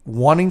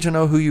wanting to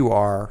know who you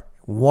are,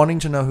 wanting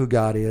to know who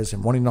God is,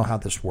 and wanting to know how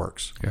this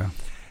works. Yeah.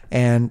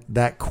 And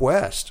that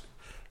quest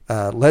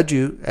led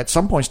you at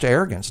some points to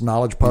arrogance.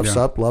 Knowledge puffs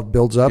up, love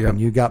builds up,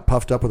 and you got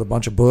puffed up with a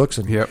bunch of books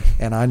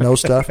and I know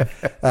stuff.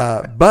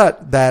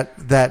 But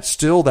that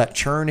still that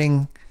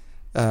churning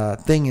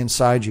thing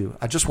inside you,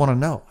 I just want to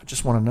know. I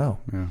just want to know.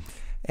 Yeah.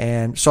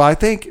 And so I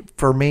think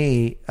for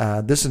me,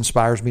 this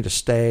inspires me to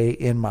stay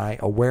in my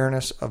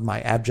awareness of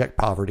my abject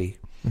poverty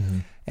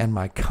and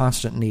my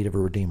constant need of a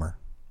Redeemer.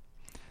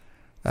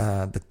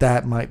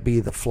 That might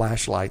be the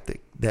flashlight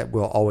that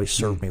will always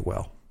serve me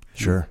well.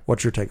 Sure.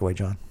 What's your takeaway,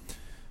 John?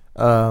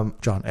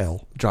 John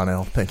L.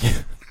 Thank you.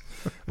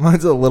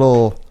 Mine's a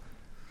little,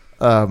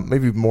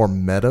 maybe more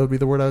meta would be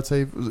the word I would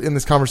say in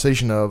this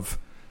conversation of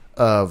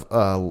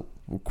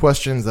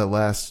questions that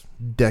last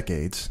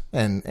decades.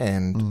 And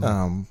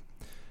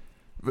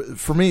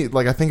for me,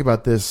 like, I think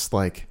about this,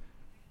 like,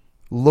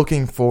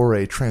 looking for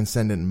a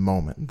transcendent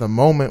moment, the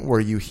moment where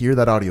you hear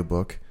that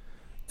audiobook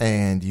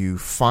and you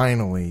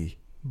finally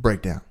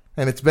break down.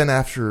 And it's been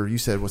after, you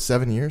said,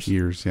 7 years?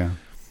 Years, yeah.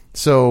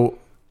 So,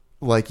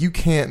 like, you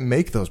can't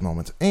make those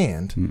moments.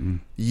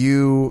 And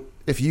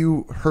if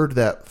you heard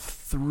that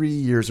 3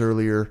 years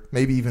earlier,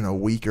 maybe even a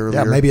week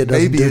earlier, maybe it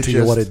doesn't do to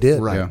you what it did.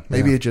 Right. Yeah.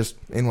 Maybe it just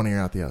in one ear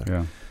out the other.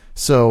 Yeah.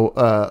 So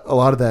a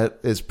lot of that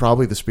is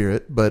probably the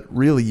Spirit, but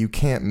really you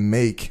can't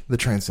make the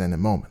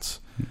transcendent moments.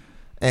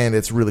 And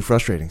it's really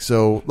frustrating.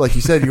 So, like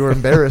you said, you were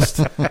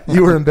embarrassed.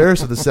 You were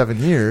embarrassed of the 7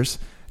 years,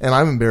 and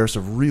I'm embarrassed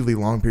of really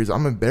long periods.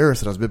 I'm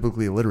embarrassed that I was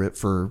biblically illiterate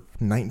for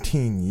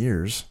 19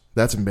 years.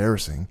 That's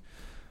embarrassing.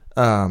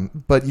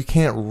 But you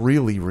can't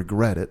really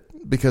regret it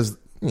because,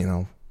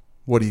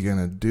 what are you going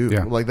to do?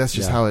 Yeah. Like, that's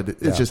just how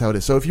it's just how it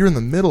is. So if you're in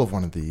the middle of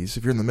one of these,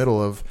 if you're in the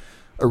middle of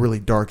a really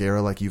dark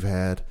era like you've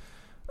had,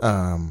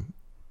 I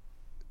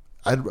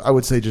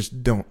would say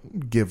just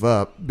don't give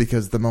up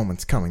because the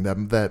moment's coming.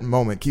 That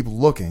moment, keep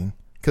looking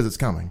because it's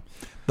coming.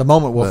 The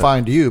moment will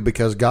find you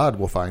because God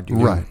will find you.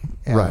 Right.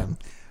 Right.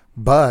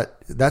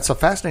 But that's a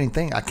fascinating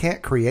thing. I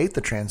can't create the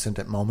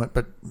transcendent moment,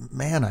 but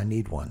man, I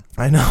need one.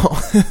 I know.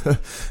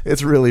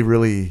 It's really,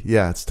 really,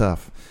 it's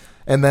tough.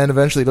 And then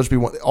eventually it'll just be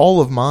one.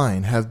 All of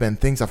mine have been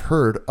things I've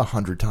heard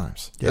 100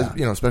 times. Yeah.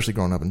 Especially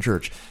growing up in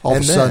church. All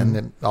of a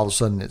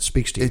sudden it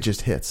speaks to you. It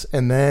just hits.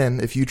 And then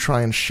if you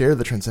try and share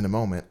the transcendent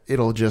moment,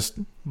 it'll just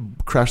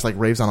crash like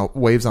waves on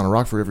a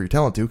rock for whoever you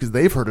tell it to because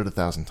they've heard it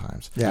 1,000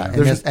 times. Yeah.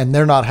 And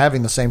they're not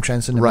having the same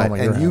transcendent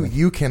moment. Right. And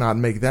you cannot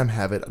make them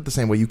have it the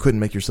same way you couldn't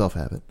make yourself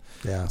have it.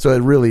 Yeah. So it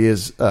really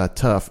is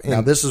tough.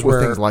 Now this is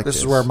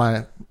where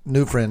my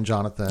new friend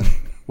Jonathan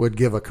would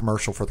give a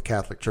commercial for the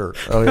Catholic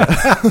Church. Oh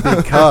yeah.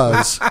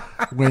 Because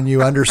when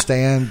you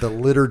understand the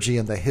liturgy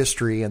and the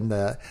history and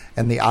the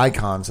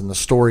icons and the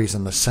stories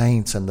and the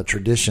saints and the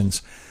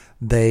traditions,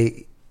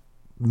 they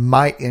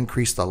might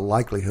increase the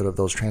likelihood of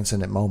those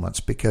transcendent moments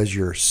because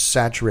you're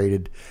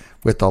saturated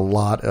with a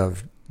lot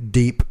of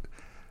deep,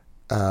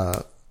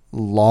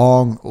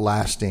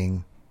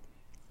 long-lasting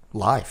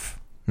life.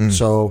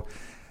 So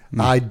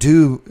I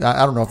don't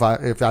know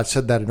if I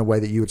said that in a way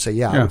that you would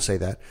say, I would say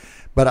that.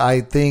 But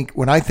I think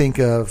when I think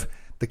of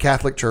the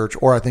Catholic Church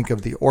or I think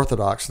of the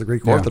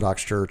Greek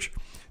Orthodox Church,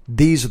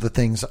 these are the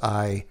things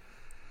I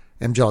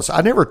am jealous.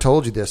 I never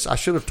told you this. I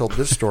should have told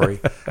this story.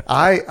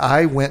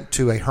 I went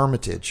to a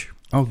hermitage.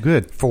 Oh,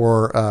 good.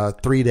 For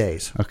 3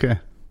 days. Okay.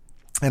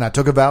 And I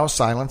took a vow of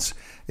silence.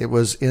 It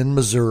was in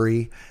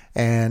Missouri,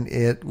 and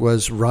it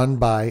was run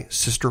by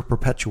Sister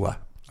Perpetua.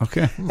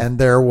 Okay. And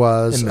there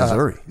was in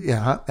Missouri.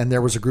 And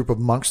there was a group of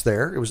monks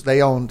there.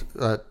 They owned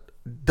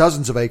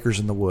dozens of acres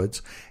in the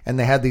woods, and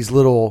they had these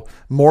little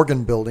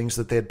Morgan buildings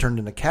that they had turned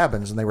into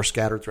cabins, and they were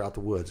scattered throughout the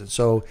woods. And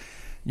so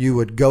you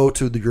would go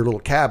to your little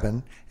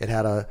cabin. It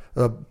had a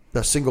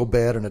single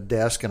bed and a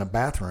desk and a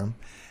bathroom.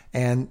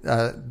 And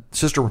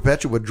Sister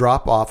Perpetua would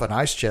drop off an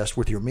ice chest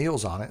with your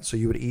meals on it, so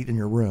you would eat in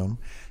your room.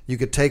 You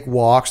could take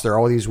walks. There are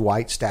all these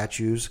white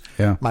statues.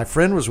 Yeah. My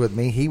friend was with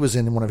me. He was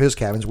in one of his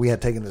cabins. We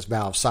had taken this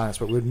vow of silence,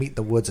 but we would meet in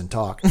the woods and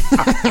talk.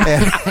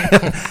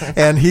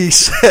 and he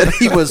said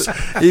he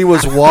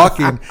was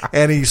walking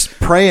and he's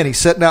praying. He's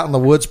sitting out in the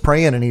woods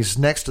praying, and he's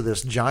next to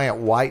this giant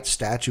white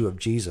statue of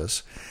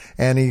Jesus.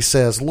 And he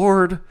says,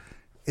 "Lord,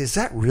 is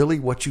that really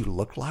what you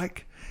look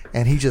like?"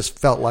 And he just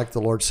felt like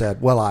the Lord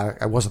said, "Well,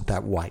 I wasn't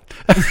that white."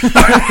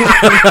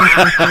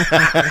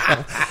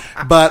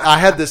 But I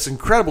had this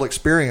incredible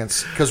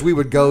experience because we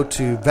would go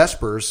to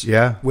Vespers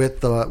with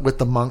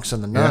the monks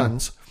and the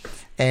nuns.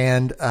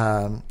 And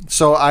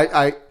so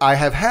I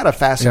have had a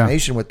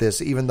fascination with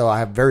this, even though I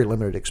have very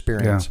limited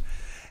experience.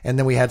 And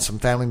then we had some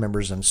family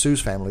members in Sue's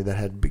family that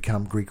had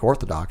become Greek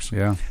Orthodox.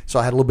 Yeah. So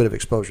I had a little bit of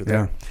exposure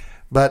there. Yeah.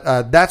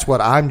 But that's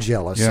what I'm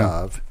jealous Yeah.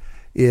 of,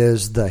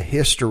 is the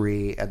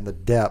history and the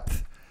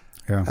depth.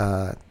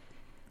 Yeah.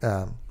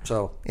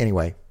 So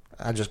anyway,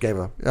 I just gave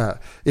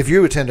if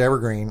you attend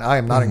Evergreen, I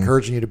am not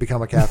encouraging you to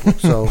become a Catholic.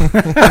 So,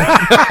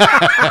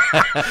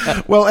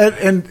 Well,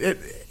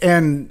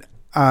 and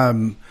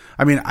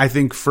I mean, I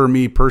think for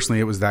me personally,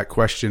 it was that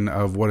question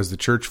of what is the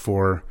church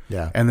for?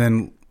 Yeah. And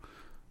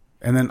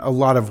then a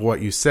lot of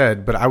what you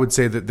said, but I would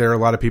say that there are a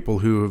lot of people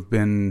who have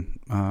been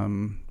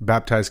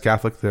baptized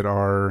Catholic that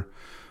are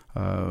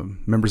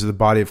members of the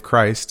body of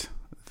Christ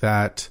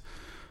that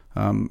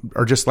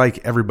are just like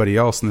everybody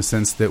else in the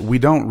sense that we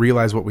don't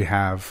realize what we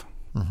have.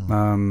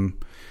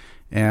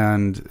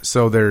 And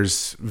so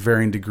there's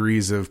varying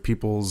degrees of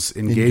people's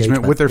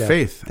engagement with their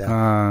faith.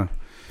 Yeah.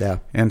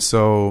 And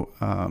so,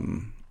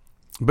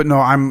 but no,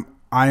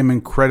 I'm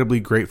incredibly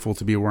grateful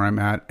to be where I'm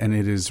at, and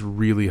it is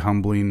really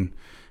humbling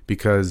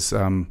because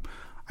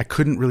I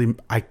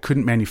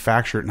couldn't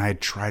manufacture it, and I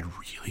had tried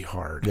really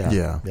hard.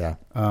 Yeah.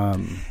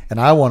 And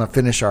I want to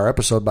finish our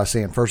episode by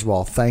saying, first of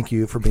all, thank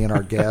you for being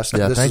our guest.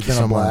 Yeah, This thank has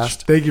you been so a much.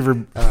 blast. Thank you for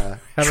having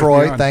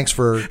Troy, me on. thanks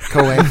for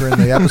co-anchoring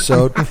the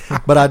episode.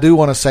 But I do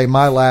want to say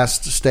my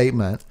last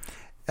statement,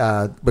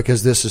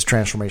 because this is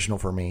transformational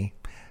for me,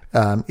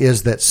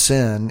 is that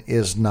sin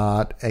is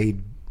not a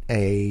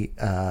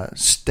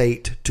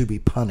state to be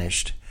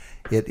punished.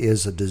 It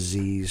is a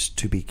disease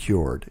to be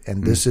cured.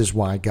 And this is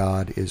why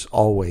God is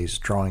always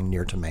drawing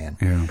near to man.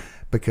 Yeah.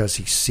 Because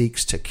he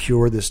seeks to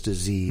cure this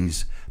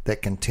disease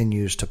that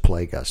continues to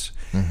plague us.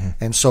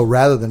 And so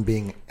rather than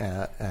being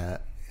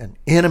an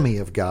enemy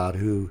of God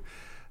who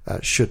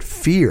should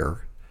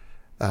fear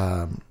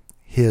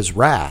his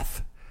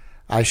wrath,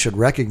 I should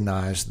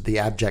recognize the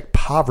abject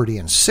poverty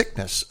and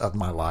sickness of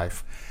my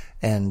life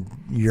and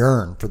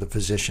yearn for the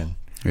physician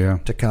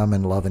to come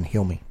and love and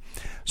heal me.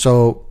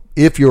 So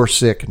if you're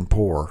sick and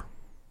poor,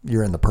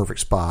 you're in the perfect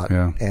spot.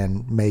 Yeah.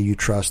 And may you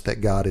trust that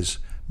God is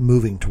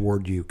moving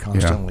toward you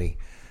constantly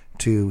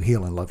to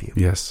heal and love you.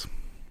 Yes.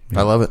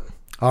 I love it.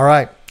 All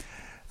right.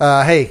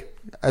 Hey,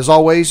 as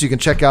always, you can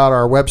check out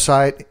our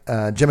website,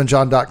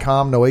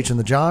 jimandjohn.com, no H in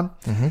the John.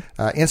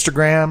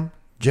 Instagram,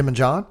 Jim and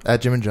John.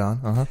 At Jim and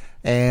John.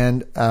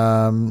 And,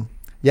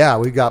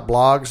 we've got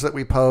blogs that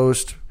we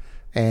post,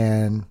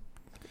 and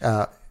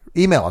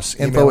email us,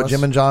 info at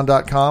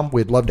jimandjohn.com.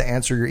 We'd love to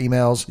answer your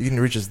emails. You can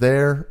reach us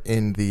there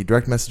in the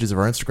direct messages of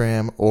our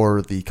Instagram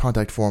or the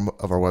contact form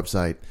of our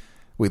website.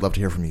 We'd love to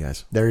hear from you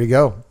guys. There you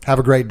go. Have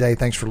a great day.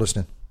 Thanks for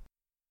listening.